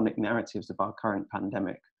 hegemonic narratives of our current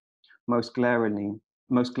pandemic, most glaringly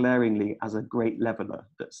as a great leveler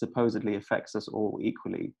that supposedly affects us all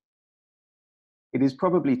equally. It is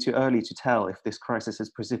probably too early to tell if this crisis has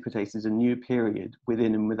precipitated a new period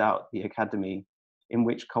within and without the academy in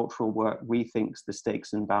which cultural work rethinks the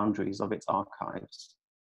stakes and boundaries of its archives.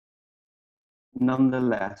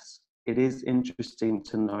 Nonetheless, it is interesting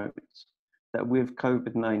to note that with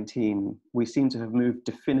COVID-19, we seem to have moved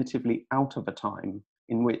definitively out of a time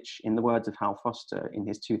in which, in the words of Hal Foster in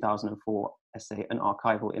his 2004 essay, An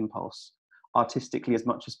Archival Impulse, artistically as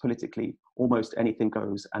much as politically, almost anything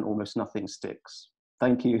goes and almost nothing sticks.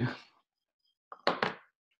 Thank you.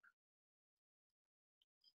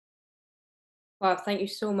 Wow, thank you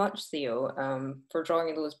so much, Theo, for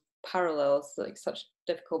drawing those parallels, like such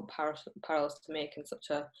difficult parallels to make in such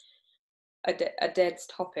a dense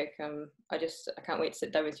topic. I can't wait to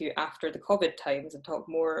sit down with you after the COVID times and talk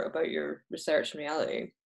more about your research and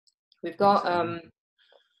reality. We've got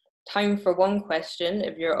time for one question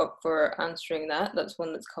if you're up for answering that. That's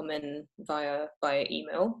one that's come in via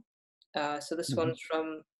email. So this one's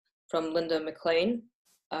from Linda McLean.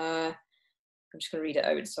 I'm just going to read it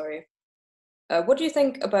out, sorry. What do you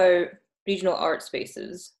think about regional art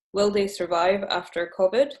spaces? Will they survive after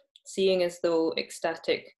COVID, seeing as though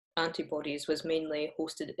ecstatic antibodies was mainly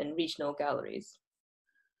hosted in regional galleries?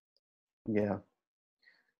 Yeah,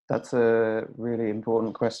 that's a really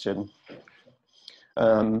important question.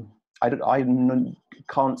 I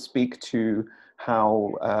can't speak to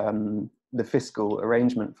how the fiscal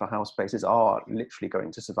arrangement for house spaces are literally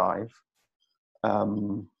going to survive,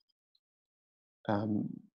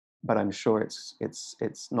 but I'm sure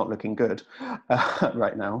it's not looking good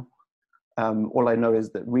right now. All I know is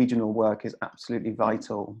that regional work is absolutely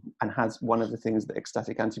vital, and has one of the things that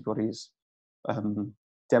ecstatic antibodies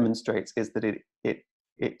demonstrates is that it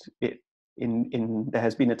there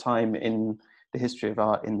has been a time in the history of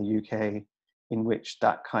art in the UK in which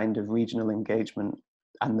that kind of regional engagement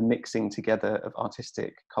and the mixing together of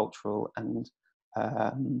artistic, cultural, and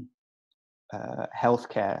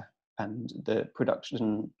healthcare, and the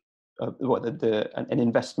production of an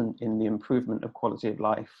investment in the improvement of quality of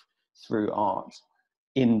life through art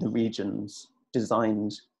in the regions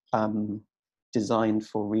designed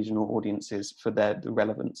for regional audiences for the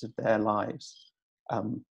relevance of their lives.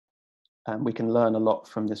 And we can learn a lot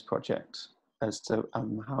from this project as to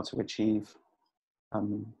how to achieve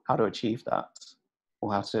that,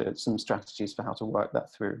 or some strategies for how to work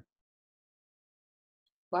that through.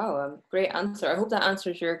 Wow, great answer. I hope that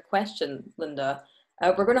answers your question, Linda.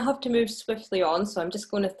 We're going to have to move swiftly on, so I'm just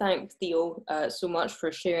going to thank Theo so much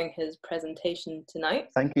for sharing his presentation tonight.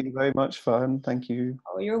 Thank you very much, Fern. Thank you.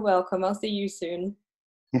 Oh, you're welcome. I'll see you soon.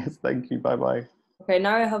 Yes, thank you. Bye-bye. Okay,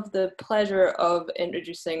 now I have the pleasure of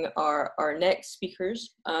introducing our next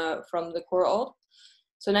speakers from the Courtauld.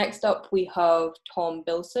 So next up we have Tom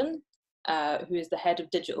Bilson, who is the head of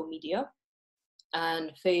digital media,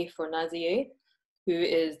 and Faye Fornazier, who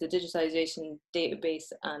is the digitisation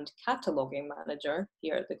database and cataloguing manager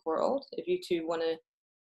here at the Courtauld. If you two want to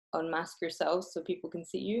unmask yourselves so people can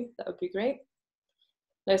see you, that would be great.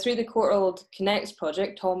 Now, through the Courtauld Connects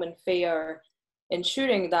project, Tom and Faye are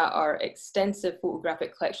ensuring that our extensive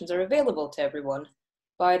photographic collections are available to everyone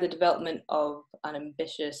by the development of an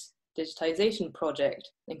ambitious digitisation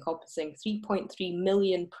project encompassing 3.3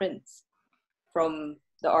 million prints from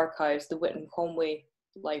the archives, the Whit and Conway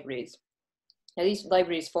libraries. Now, these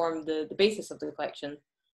libraries form the basis of the collection,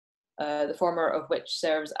 the former of which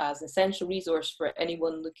serves as an essential resource for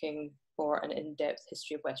anyone looking for an in-depth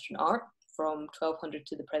history of Western art from 1200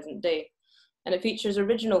 to the present day. And it features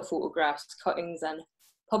original photographs, cuttings, and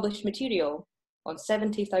published material on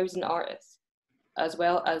 70,000 artists, as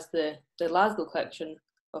well as the Laszlo collection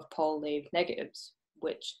of Paul Lave negatives,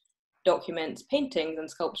 which documents paintings and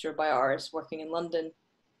sculpture by artists working in London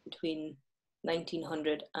between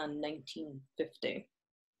 1900 and 1950.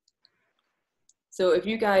 So if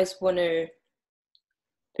you guys want to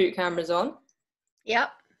put your cameras on.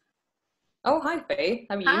 Yep. Oh, hi Faye,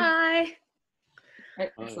 how are you? Hi.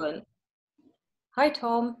 Excellent. Hi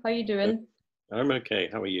Tom, how are you doing? I'm okay,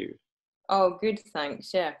 how are you? Oh, good,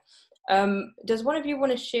 thanks, yeah. Does one of you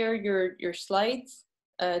want to share your slides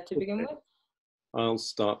to begin with? I'll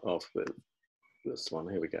start off with this one,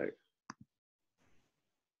 here we go.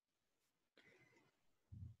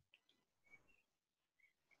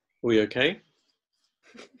 Are we okay?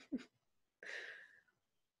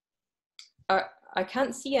 I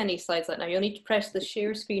can't see any slides right now. You'll need to press the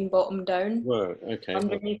share screen bottom down. Whoa, okay.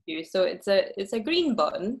 Underneath you. So it's a green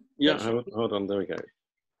button. Yeah, hold on, there we go.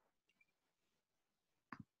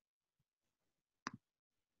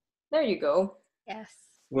 There you go. Yes.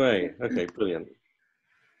 Way, okay, brilliant.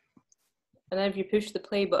 And then if you push the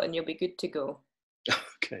play button, you'll be good to go.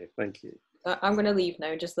 Okay, thank you. I'm going to leave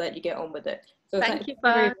now, just let you get on with it. So Thank you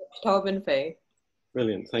very much, Tom and Faye.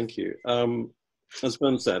 Brilliant, thank you. As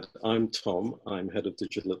Bern said, I'm Tom, I'm head of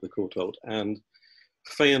digital at the Courtauld, and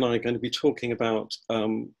Faye and I are going to be talking about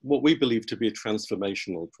what we believe to be a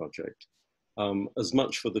transformational project, as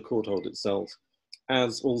much for the Courtauld itself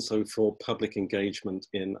as also for public engagement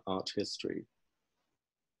in art history.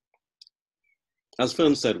 As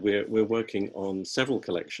Fern said, we're working on several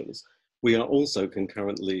collections. We are also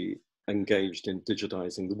concurrently engaged in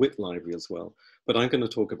digitising the Whit Library as well, but I'm going to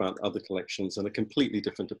talk about other collections and a completely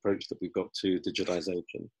different approach that we've got to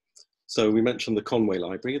digitisation. So we mentioned the Conway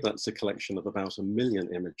Library. That's a collection of about 1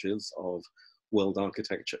 million images of world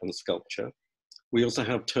architecture and sculpture. We also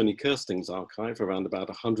have Tony Kirsting's archive, around about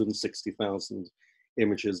 160,000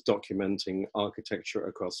 images documenting architecture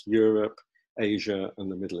across Europe, Asia,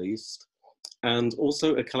 and the Middle East. And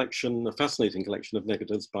also a fascinating collection of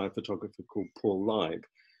negatives by a photographer called Paul Leib.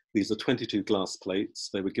 These are 22 glass plates.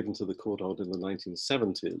 They were given to the Courtauld in the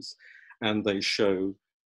 1970s, and they show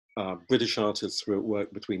British artists who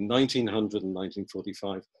worked between 1900 and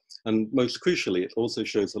 1945. And most crucially, it also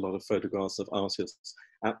shows a lot of photographs of artists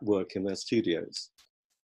at work in their studios.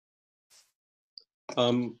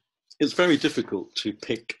 It's very difficult to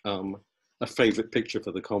pick a favorite picture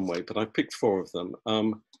for the Conway, but I've picked 4 of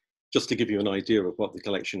them. Just to give you an idea of what the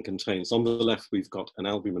collection contains. On the left, we've got an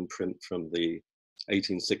albumen print from the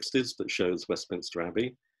 1860s that shows Westminster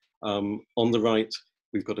Abbey. On the right,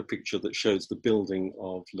 we've got a picture that shows the building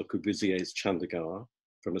of Le Corbusier's Chandigarh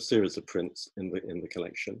from a series of prints in the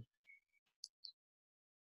collection.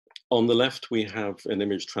 On the left, we have an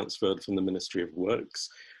image transferred from the Ministry of Works,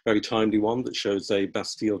 very timely one that shows a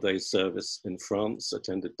Bastille Day service in France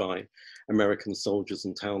attended by American soldiers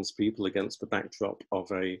and townspeople against the backdrop of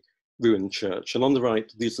a ruined church. And on the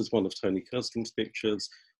right, this is one of Tony Kirstein's pictures,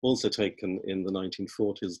 also taken in the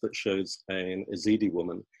 1940s, that shows an Yazidi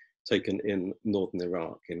woman taken in northern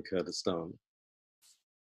Iraq, in Kurdistan.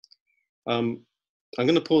 I'm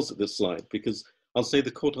going to pause at this slide because I'll say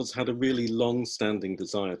the Courtaulds had a really long-standing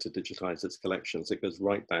desire to digitize its collections. It goes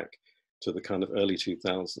right back to the kind of early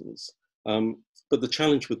 2000s. But the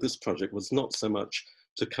challenge with this project was not so much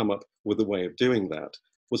to come up with a way of doing that,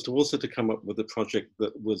 was to also to come up with a project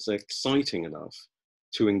that was exciting enough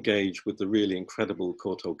to engage with the really incredible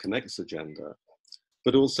Courtauld Connects agenda,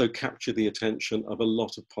 but also capture the attention of a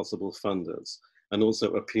lot of possible funders, and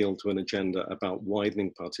also appeal to an agenda about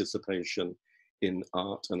widening participation in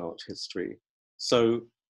art and art history. So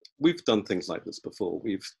we've done things like this before.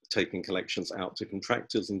 We've taken collections out to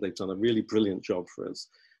contractors and they've done a really brilliant job for us,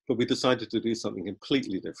 but we decided to do something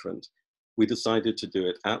completely different. We decided to do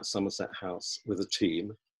it at Somerset House with a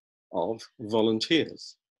team of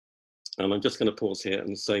volunteers. And I'm just going to pause here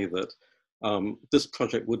and say that this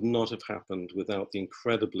project would not have happened without the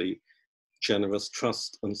incredibly generous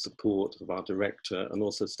trust and support of our director, and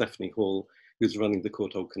also Stephanie Hall, who's running the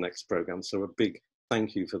Courtauld Connects program. So a big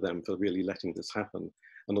thank you for them for really letting this happen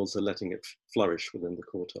and also letting it flourish within the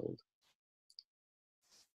Courtauld.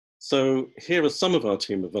 So here are some of our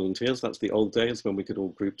team of volunteers. That's the old days when we could all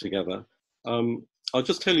group together. I'll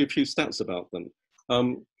just tell you a few stats about them.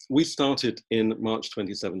 We started in March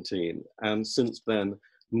 2017, and since then,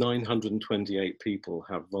 928 people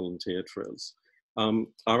have volunteered for us.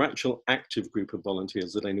 Our actual active group of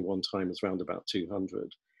volunteers at any one time is around about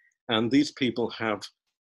 200. And these people have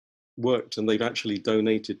worked and they've actually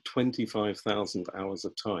donated 25,000 hours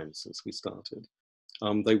of time since we started.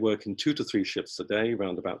 They work in 2 to 3 shifts a day,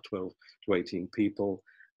 around about 12 to 18 people.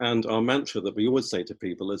 And our mantra that we always say to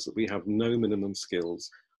people is that we have no minimum skills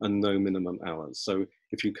and no minimum hours. So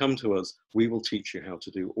if you come to us, we will teach you how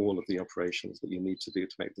to do all of the operations that you need to do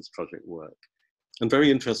to make this project work. And very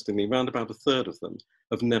interestingly, around about a third of them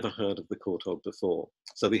have never heard of the Courtauld before.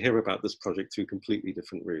 So they hear about this project through completely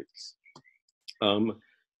different routes.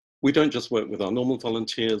 We don't just work with our normal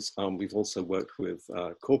volunteers, we've also worked with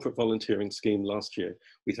a corporate volunteering scheme. Last year,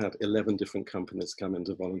 we've had 11 different companies come in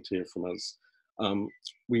to volunteer from us.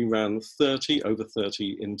 We ran over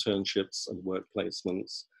 30 internships and work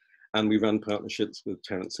placements, and we ran partnerships with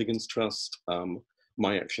Terence Higgins Trust,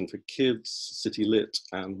 My Action for Kids, City Lit,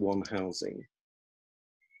 and One Housing.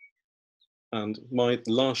 And my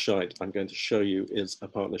last slide I'm going to show you is a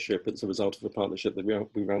partnership. It's a result of a partnership that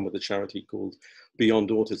we ran with a charity called Beyond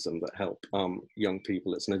Autism that help young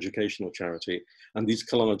people. It's an educational charity. And these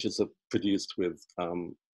collages are produced with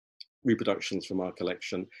reproductions from our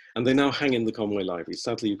collection. And they now hang in the Conway Library.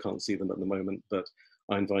 Sadly, you can't see them at the moment, but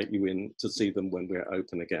I invite you in to see them when we're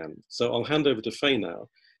open again. So I'll hand over to Faye now,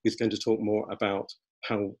 who's going to talk more about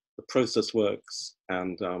how the process works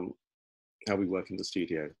and how we work in the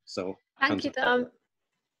studio. So thank you, Dom.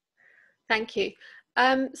 Thank you.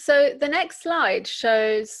 So the next slide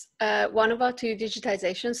shows one of our 2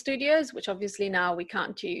 digitization studios, which obviously now we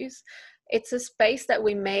can't use. It's a space that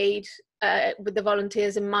we made with the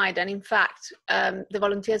volunteers in mind. And in fact, the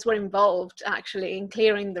volunteers were involved actually in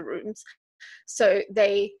clearing the rooms. So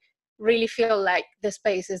they really feel like the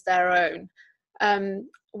space is their own.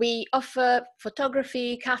 We offer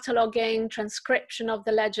photography, cataloging, transcription of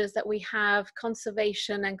the ledgers that we have,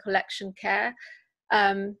 conservation and collection care.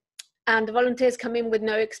 And the volunteers come in with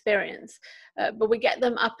no experience, but we get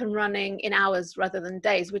them up and running in hours rather than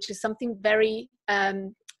days, which is something very,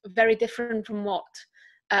 very different from what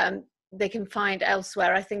they can find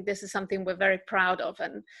elsewhere. I think this is something we're very proud of,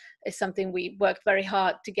 and it's something we worked very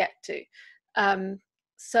hard to get to.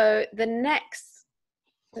 So the next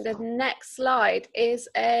slide is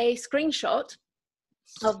a screenshot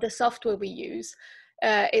of the software we use.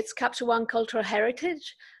 It's Capture One Cultural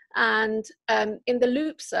Heritage, and in the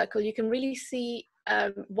loop circle you can really see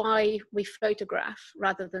why we photograph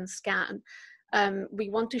rather than scan. We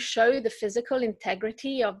want to show the physical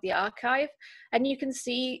integrity of the archive, and you can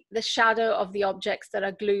see the shadow of the objects that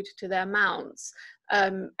are glued to their mounts,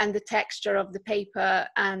 and the texture of the paper,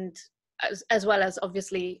 and as well as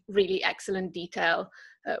obviously really excellent detail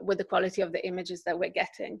with the quality of the images that we're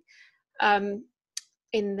getting.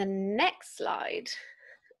 In the next slide,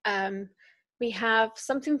 we have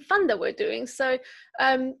something fun that we're doing. So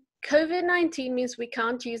COVID-19 means we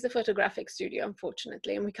can't use the photographic studio,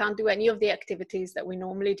 unfortunately, and we can't do any of the activities that we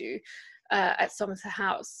normally do at Somerset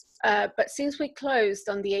House. But since we closed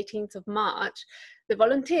on the 18th of March, the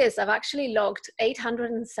volunteers have actually logged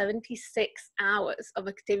 876 hours of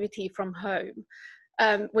activity from home,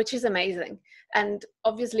 which is amazing. And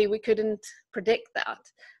obviously we couldn't predict that.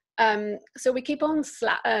 So we keep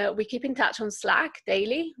in touch on Slack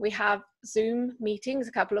daily. We have Zoom meetings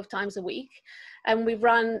a couple of times a week, and we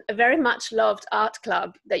run a very much loved art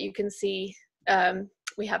club that you can see.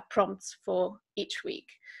 We have prompts for each week.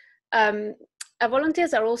 Our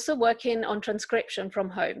volunteers are also working on transcription from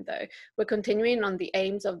home, though. We're continuing on the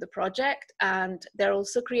aims of the project, and they're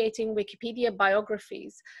also creating Wikipedia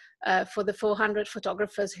biographies for the 400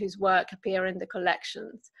 photographers whose work appear in the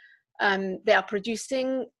collections. They are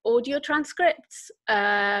producing audio transcripts,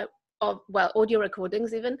 audio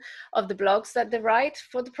recordings even, of the blogs that they write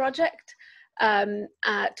for the project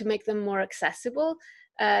to make them more accessible.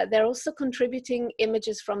 They're also contributing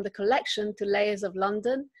images from the collection to Layers of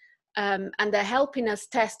London, and they're helping us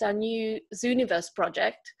test our new Zooniverse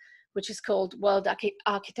project, which is called World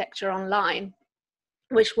Architecture Online,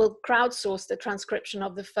 which will crowdsource the transcription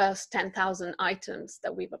of the first 10,000 items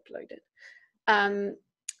that we've uploaded.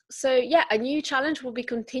 So yeah, a new challenge will be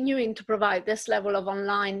continuing to provide this level of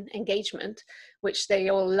online engagement, which they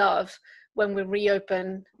all love, when we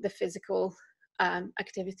reopen the physical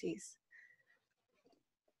activities.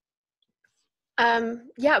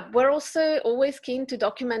 Yeah, we're also always keen to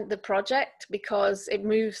document the project because it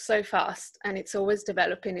moves so fast and it's always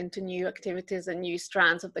developing into new activities and new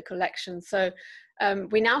strands of the collection. So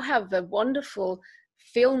we now have a wonderful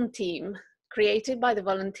film team created by the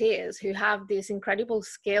volunteers who have these incredible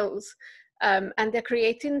skills, and they're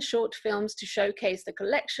creating short films to showcase the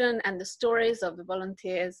collection and the stories of the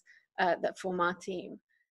volunteers that form our team.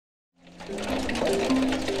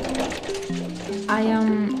 I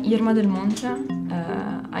am Irma Del Monte.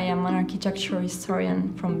 I am an architectural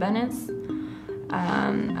historian from Venice.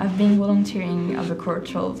 I've been volunteering at the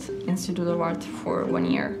Courtauld Institute of Art for 1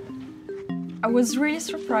 year. I was really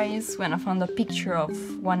surprised when I found a picture of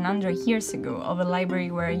 100 years ago of a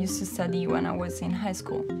library where I used to study when I was in high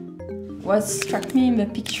school. What struck me in the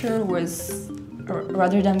picture was,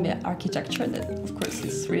 rather than the architecture, that of course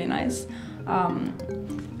is really nice,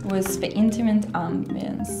 was the intimate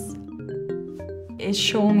ambience. It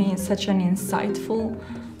showed me such an insightful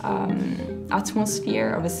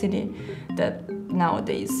atmosphere of a city that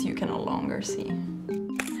nowadays you can no longer see.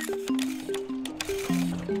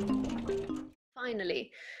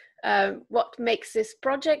 Finally, what makes this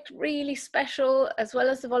project really special, as well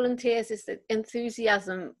as the volunteers, is the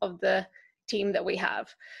enthusiasm of the team that we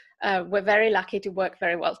have. We're very lucky to work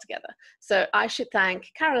very well together. So I should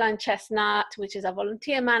thank Caroline Chestnut, which is our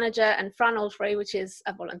volunteer manager, and Fran Olfrey, which is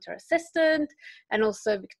a volunteer assistant, and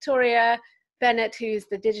also Victoria Bennett, who's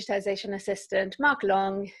the digitisation assistant, Mark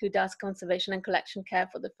Long, who does conservation and collection care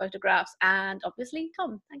for the photographs, and obviously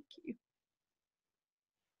Tom. Thank you.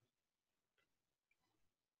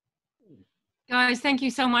 Guys, thank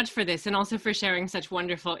you so much for this, and also for sharing such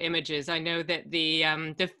wonderful images. I know that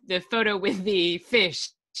the photo with the fish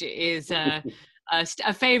is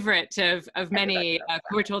a favorite of many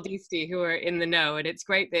Courtauldisti who are in the know, and it's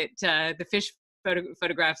great that the fish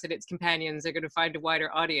photographs and its companions are going to find a wider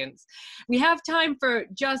audience. We have time for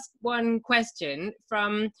just one question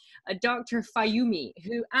from Dr. Fayumi,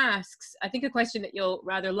 who asks, I think, a question that you'll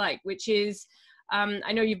rather like, which is,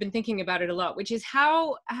 I know you've been thinking about it a lot, which is,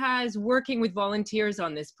 how has working with volunteers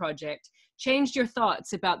on this project changed your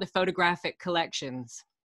thoughts about the photographic collections?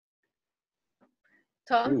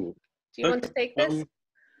 Tom, do you want to take this?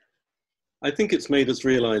 I think it's made us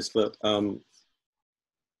realize that,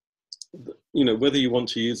 you know, whether you want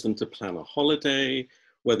to use them to plan a holiday,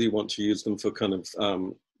 whether you want to use them for kind of,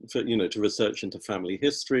 you know, to research into family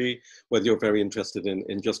history, whether you're very interested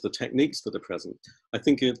in just the techniques that are present, I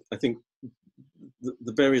think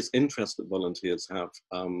the various interests that volunteers have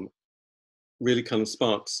really kind of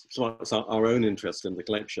sparks our own interest in the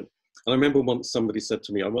collection. And I remember once somebody said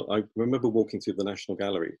to me, I remember walking through the National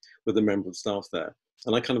Gallery with a member of staff there,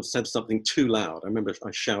 and I kind of said something too loud. I remember I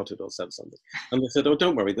shouted or said something, and they said, "Oh,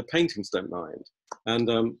 don't worry, the paintings don't mind." And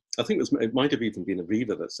I think it might have even been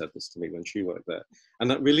Aviva that said this to me when she worked there, and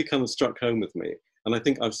that really kind of struck home with me. And I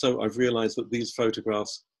think I've realised that these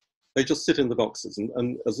photographs, they just sit in the boxes,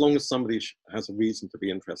 and as long as somebody has a reason to be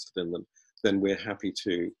interested in them, then we're happy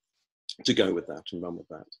to go with that and run with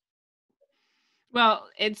that. Well,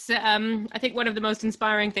 it's, I think, one of the most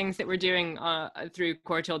inspiring things that we're doing through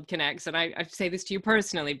Courtauld Connects, and I say this to you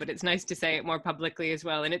personally, but it's nice to say it more publicly as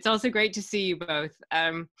well. And it's also great to see you both,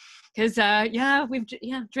 because, yeah, we've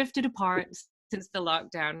drifted apart since the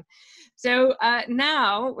lockdown. So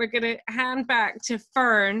now we're going to hand back to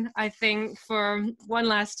Fern, I think, for one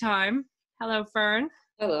last time. Hello, Fern.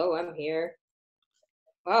 Hello, I'm here.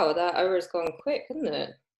 Wow, that hour's gone quick, isn't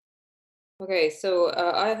it? Okay, so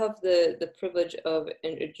I have the privilege of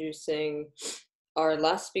introducing our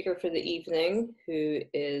last speaker for the evening, who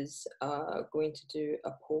is going to do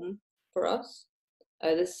a poem for us.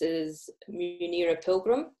 This is Muneera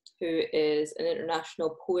Pilgrim, who is an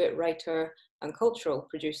international poet, writer, and cultural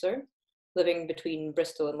producer living between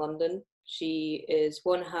Bristol and London. She is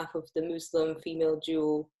one half of the Muslim female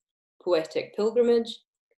duo Poetic Pilgrimage.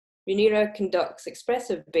 Muneera conducts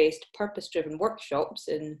expressive-based, purpose-driven workshops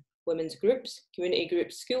in women's groups, community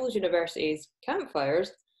groups, schools, universities,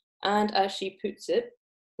 campfires, and, as she puts it,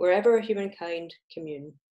 wherever humankind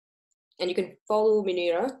commune. And you can follow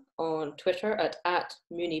Muneera on Twitter at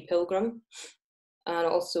 @MuniPilgrim, and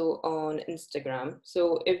also on Instagram.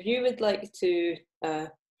 So if you would like to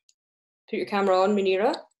put your camera on,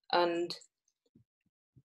 Muneera, and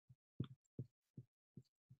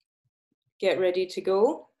get ready to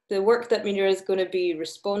go. The work that Muneera is going to be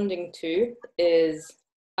responding to is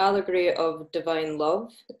Allegory of Divine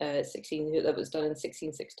Love, that was done in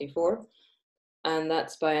 1664, and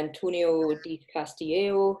that's by Antonio di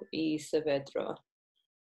Castillo y Saavedra.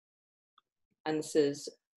 And this is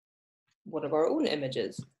one of our own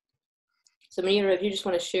images. So Muneera, if you just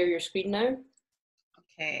want to share your screen now.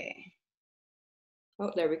 Okay.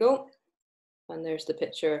 Oh, there we go. And there's the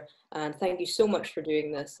picture. And thank you so much for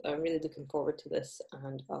doing this. I'm really looking forward to this,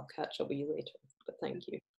 and I'll catch up with you later. But thank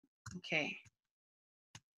you. Okay.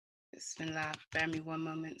 Bismillah, bear me one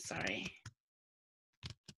moment, sorry.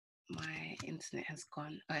 My internet has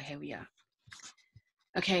gone. Oh, here we are.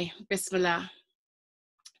 Okay, Bismillah.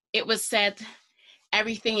 It was said,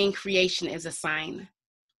 everything in creation is a sign,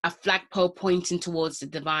 a flagpole pointing towards the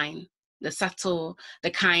divine, the subtle,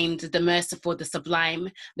 the kind, the merciful, the sublime,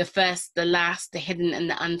 the first, the last, the hidden and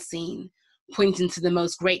the unseen, pointing to the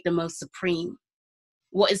most great, the most supreme.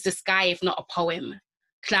 What is the sky if not a poem?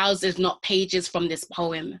 Clouds if not pages from this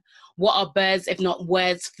poem? What are birds if not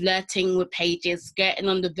words flirting with pages, skirting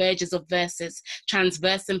on the verges of verses,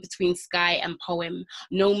 transversing between sky and poem,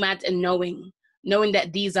 nomad and knowing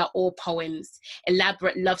that these are all poems,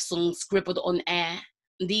 elaborate love songs scribbled on air.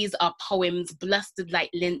 These are poems blustered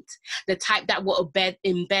like lint, the type that will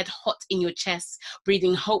embed hot in your chest,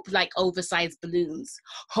 breathing hope like oversized balloons,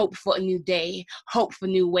 hope for a new day, hope for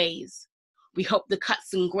new ways. We hope the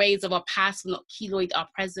cuts and grays of our past will not keloid our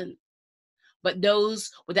present. But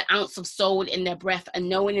those with an ounce of soul in their breath and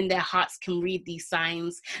knowing in their hearts can read these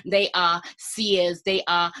signs. They are seers, they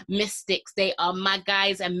are mystics, they are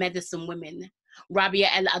magais and medicine women. Rabia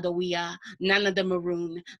El Adawiya, Nana the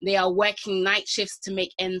Maroon. They are working night shifts to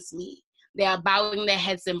make ends meet. They are bowing their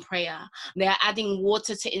heads in prayer. They are adding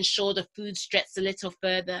water to ensure the food stretches a little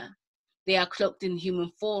further. They are cloaked in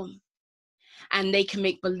human form. And they can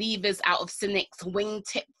make believers out of cynics,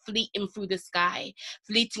 wingtip fleeting through the sky,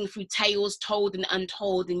 fleeting through tales told and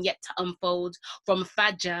untold and yet to unfold, from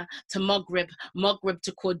Fajr to Maghrib, Maghrib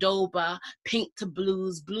to Cordoba, pink to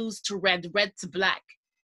blues, blues to red, red to black.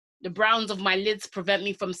 The browns of my lids prevent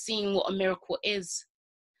me from seeing what a miracle is.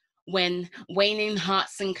 When waning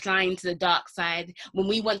hearts incline to the dark side, when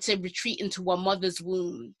we want to retreat into our mother's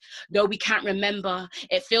womb. Though we can't remember,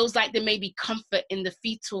 it feels like there may be comfort in the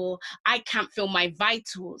fetal. I can't feel my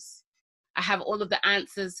vitals. I have all of the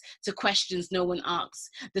answers to questions no one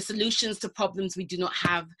asks, the solutions to problems we do not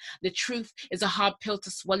have. The truth is a hard pill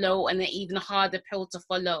to swallow and an even harder pill to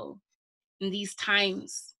follow. In these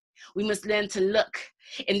times, we must learn to look.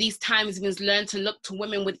 In these times, we must learn to look to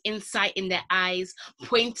women with insight in their eyes,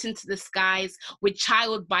 pointing to the skies with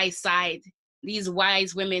child by side. These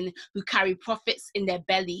wise women who carry prophets in their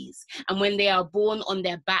bellies, and when they are born on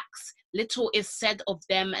their backs, little is said of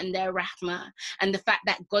them and their rahmah, and the fact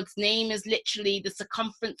that God's name is literally the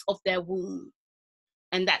circumference of their womb.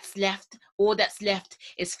 And that's left, all that's left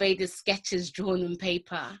is faded sketches drawn on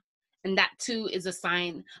paper. And that too is a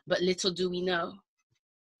sign, but little do we know.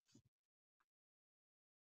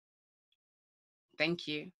 Thank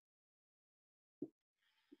you.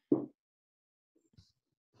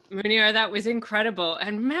 Muneera, that was incredible.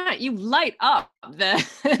 And Matt, you light up the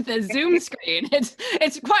the Zoom screen.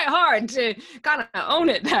 It's quite hard to kind of own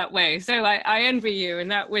it that way. So I envy you,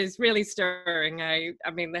 and that was really stirring. I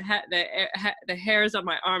mean, the hairs on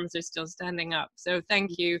my arms are still standing up. So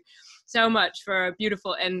thank you so much for a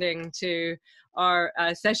beautiful ending to our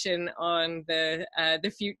session on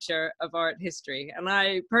the future of art history. And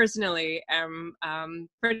I personally am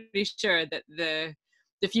pretty sure that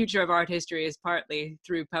the future of art history is partly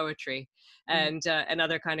through poetry and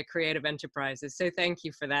other kind of creative enterprises. So thank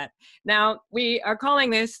you for that. Now, we are calling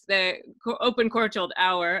this the Open Courtauld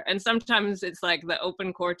Hour, and sometimes it's like the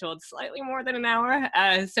Open Courtauld slightly more than an hour.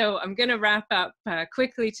 So I'm going to wrap up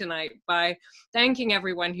quickly tonight by thanking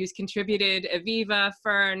everyone who's contributed: Aviva,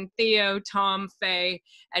 Fern, Theo, Tom, Faye,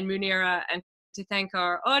 and Muneera, and to thank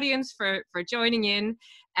our audience for joining in,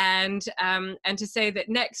 and to say that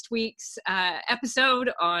next week's episode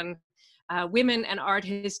on Women and Art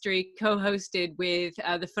History, co-hosted with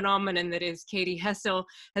the phenomenon that is Katie Hessel,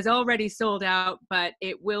 has already sold out, but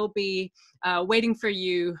it will be waiting for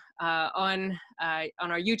you on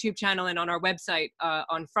our YouTube channel and on our website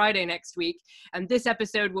on Friday next week. And this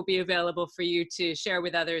episode will be available for you to share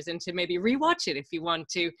with others and to maybe rewatch it if you want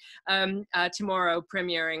to, tomorrow,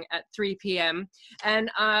 premiering at 3 p.m. And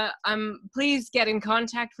please get in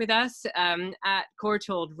contact with us at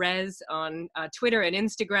Courtauld Res on Twitter and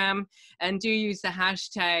Instagram, and do use the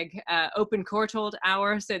hashtag Open Courtauld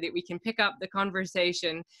Hour so that we can pick up the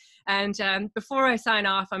conversation. And before I sign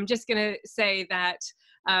off, I'm just going to say that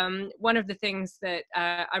one of the things that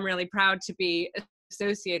I'm really proud to be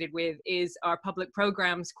associated with is our public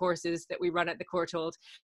programs courses that we run at the Courtauld.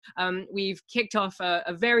 We've kicked off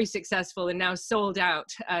a very successful and now sold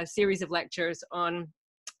out series of lectures on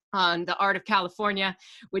the art of California,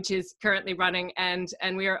 which is currently running, and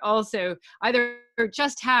we are also either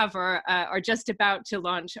just have or are just about to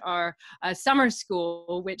launch our summer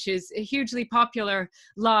school, which is hugely popular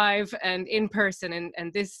live and in person,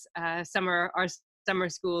 and this summer our summer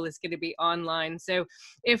school is going to be online. So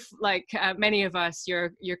if, like many of us,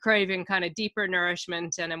 you're craving kind of deeper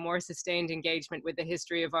nourishment and a more sustained engagement with the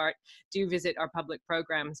history of art, do visit our public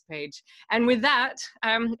programs page. And with that,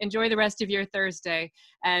 enjoy the rest of your Thursday,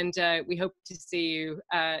 and we hope to see you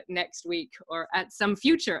next week or at some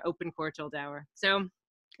future Open Courtauld Hour. So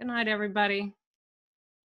good night, everybody.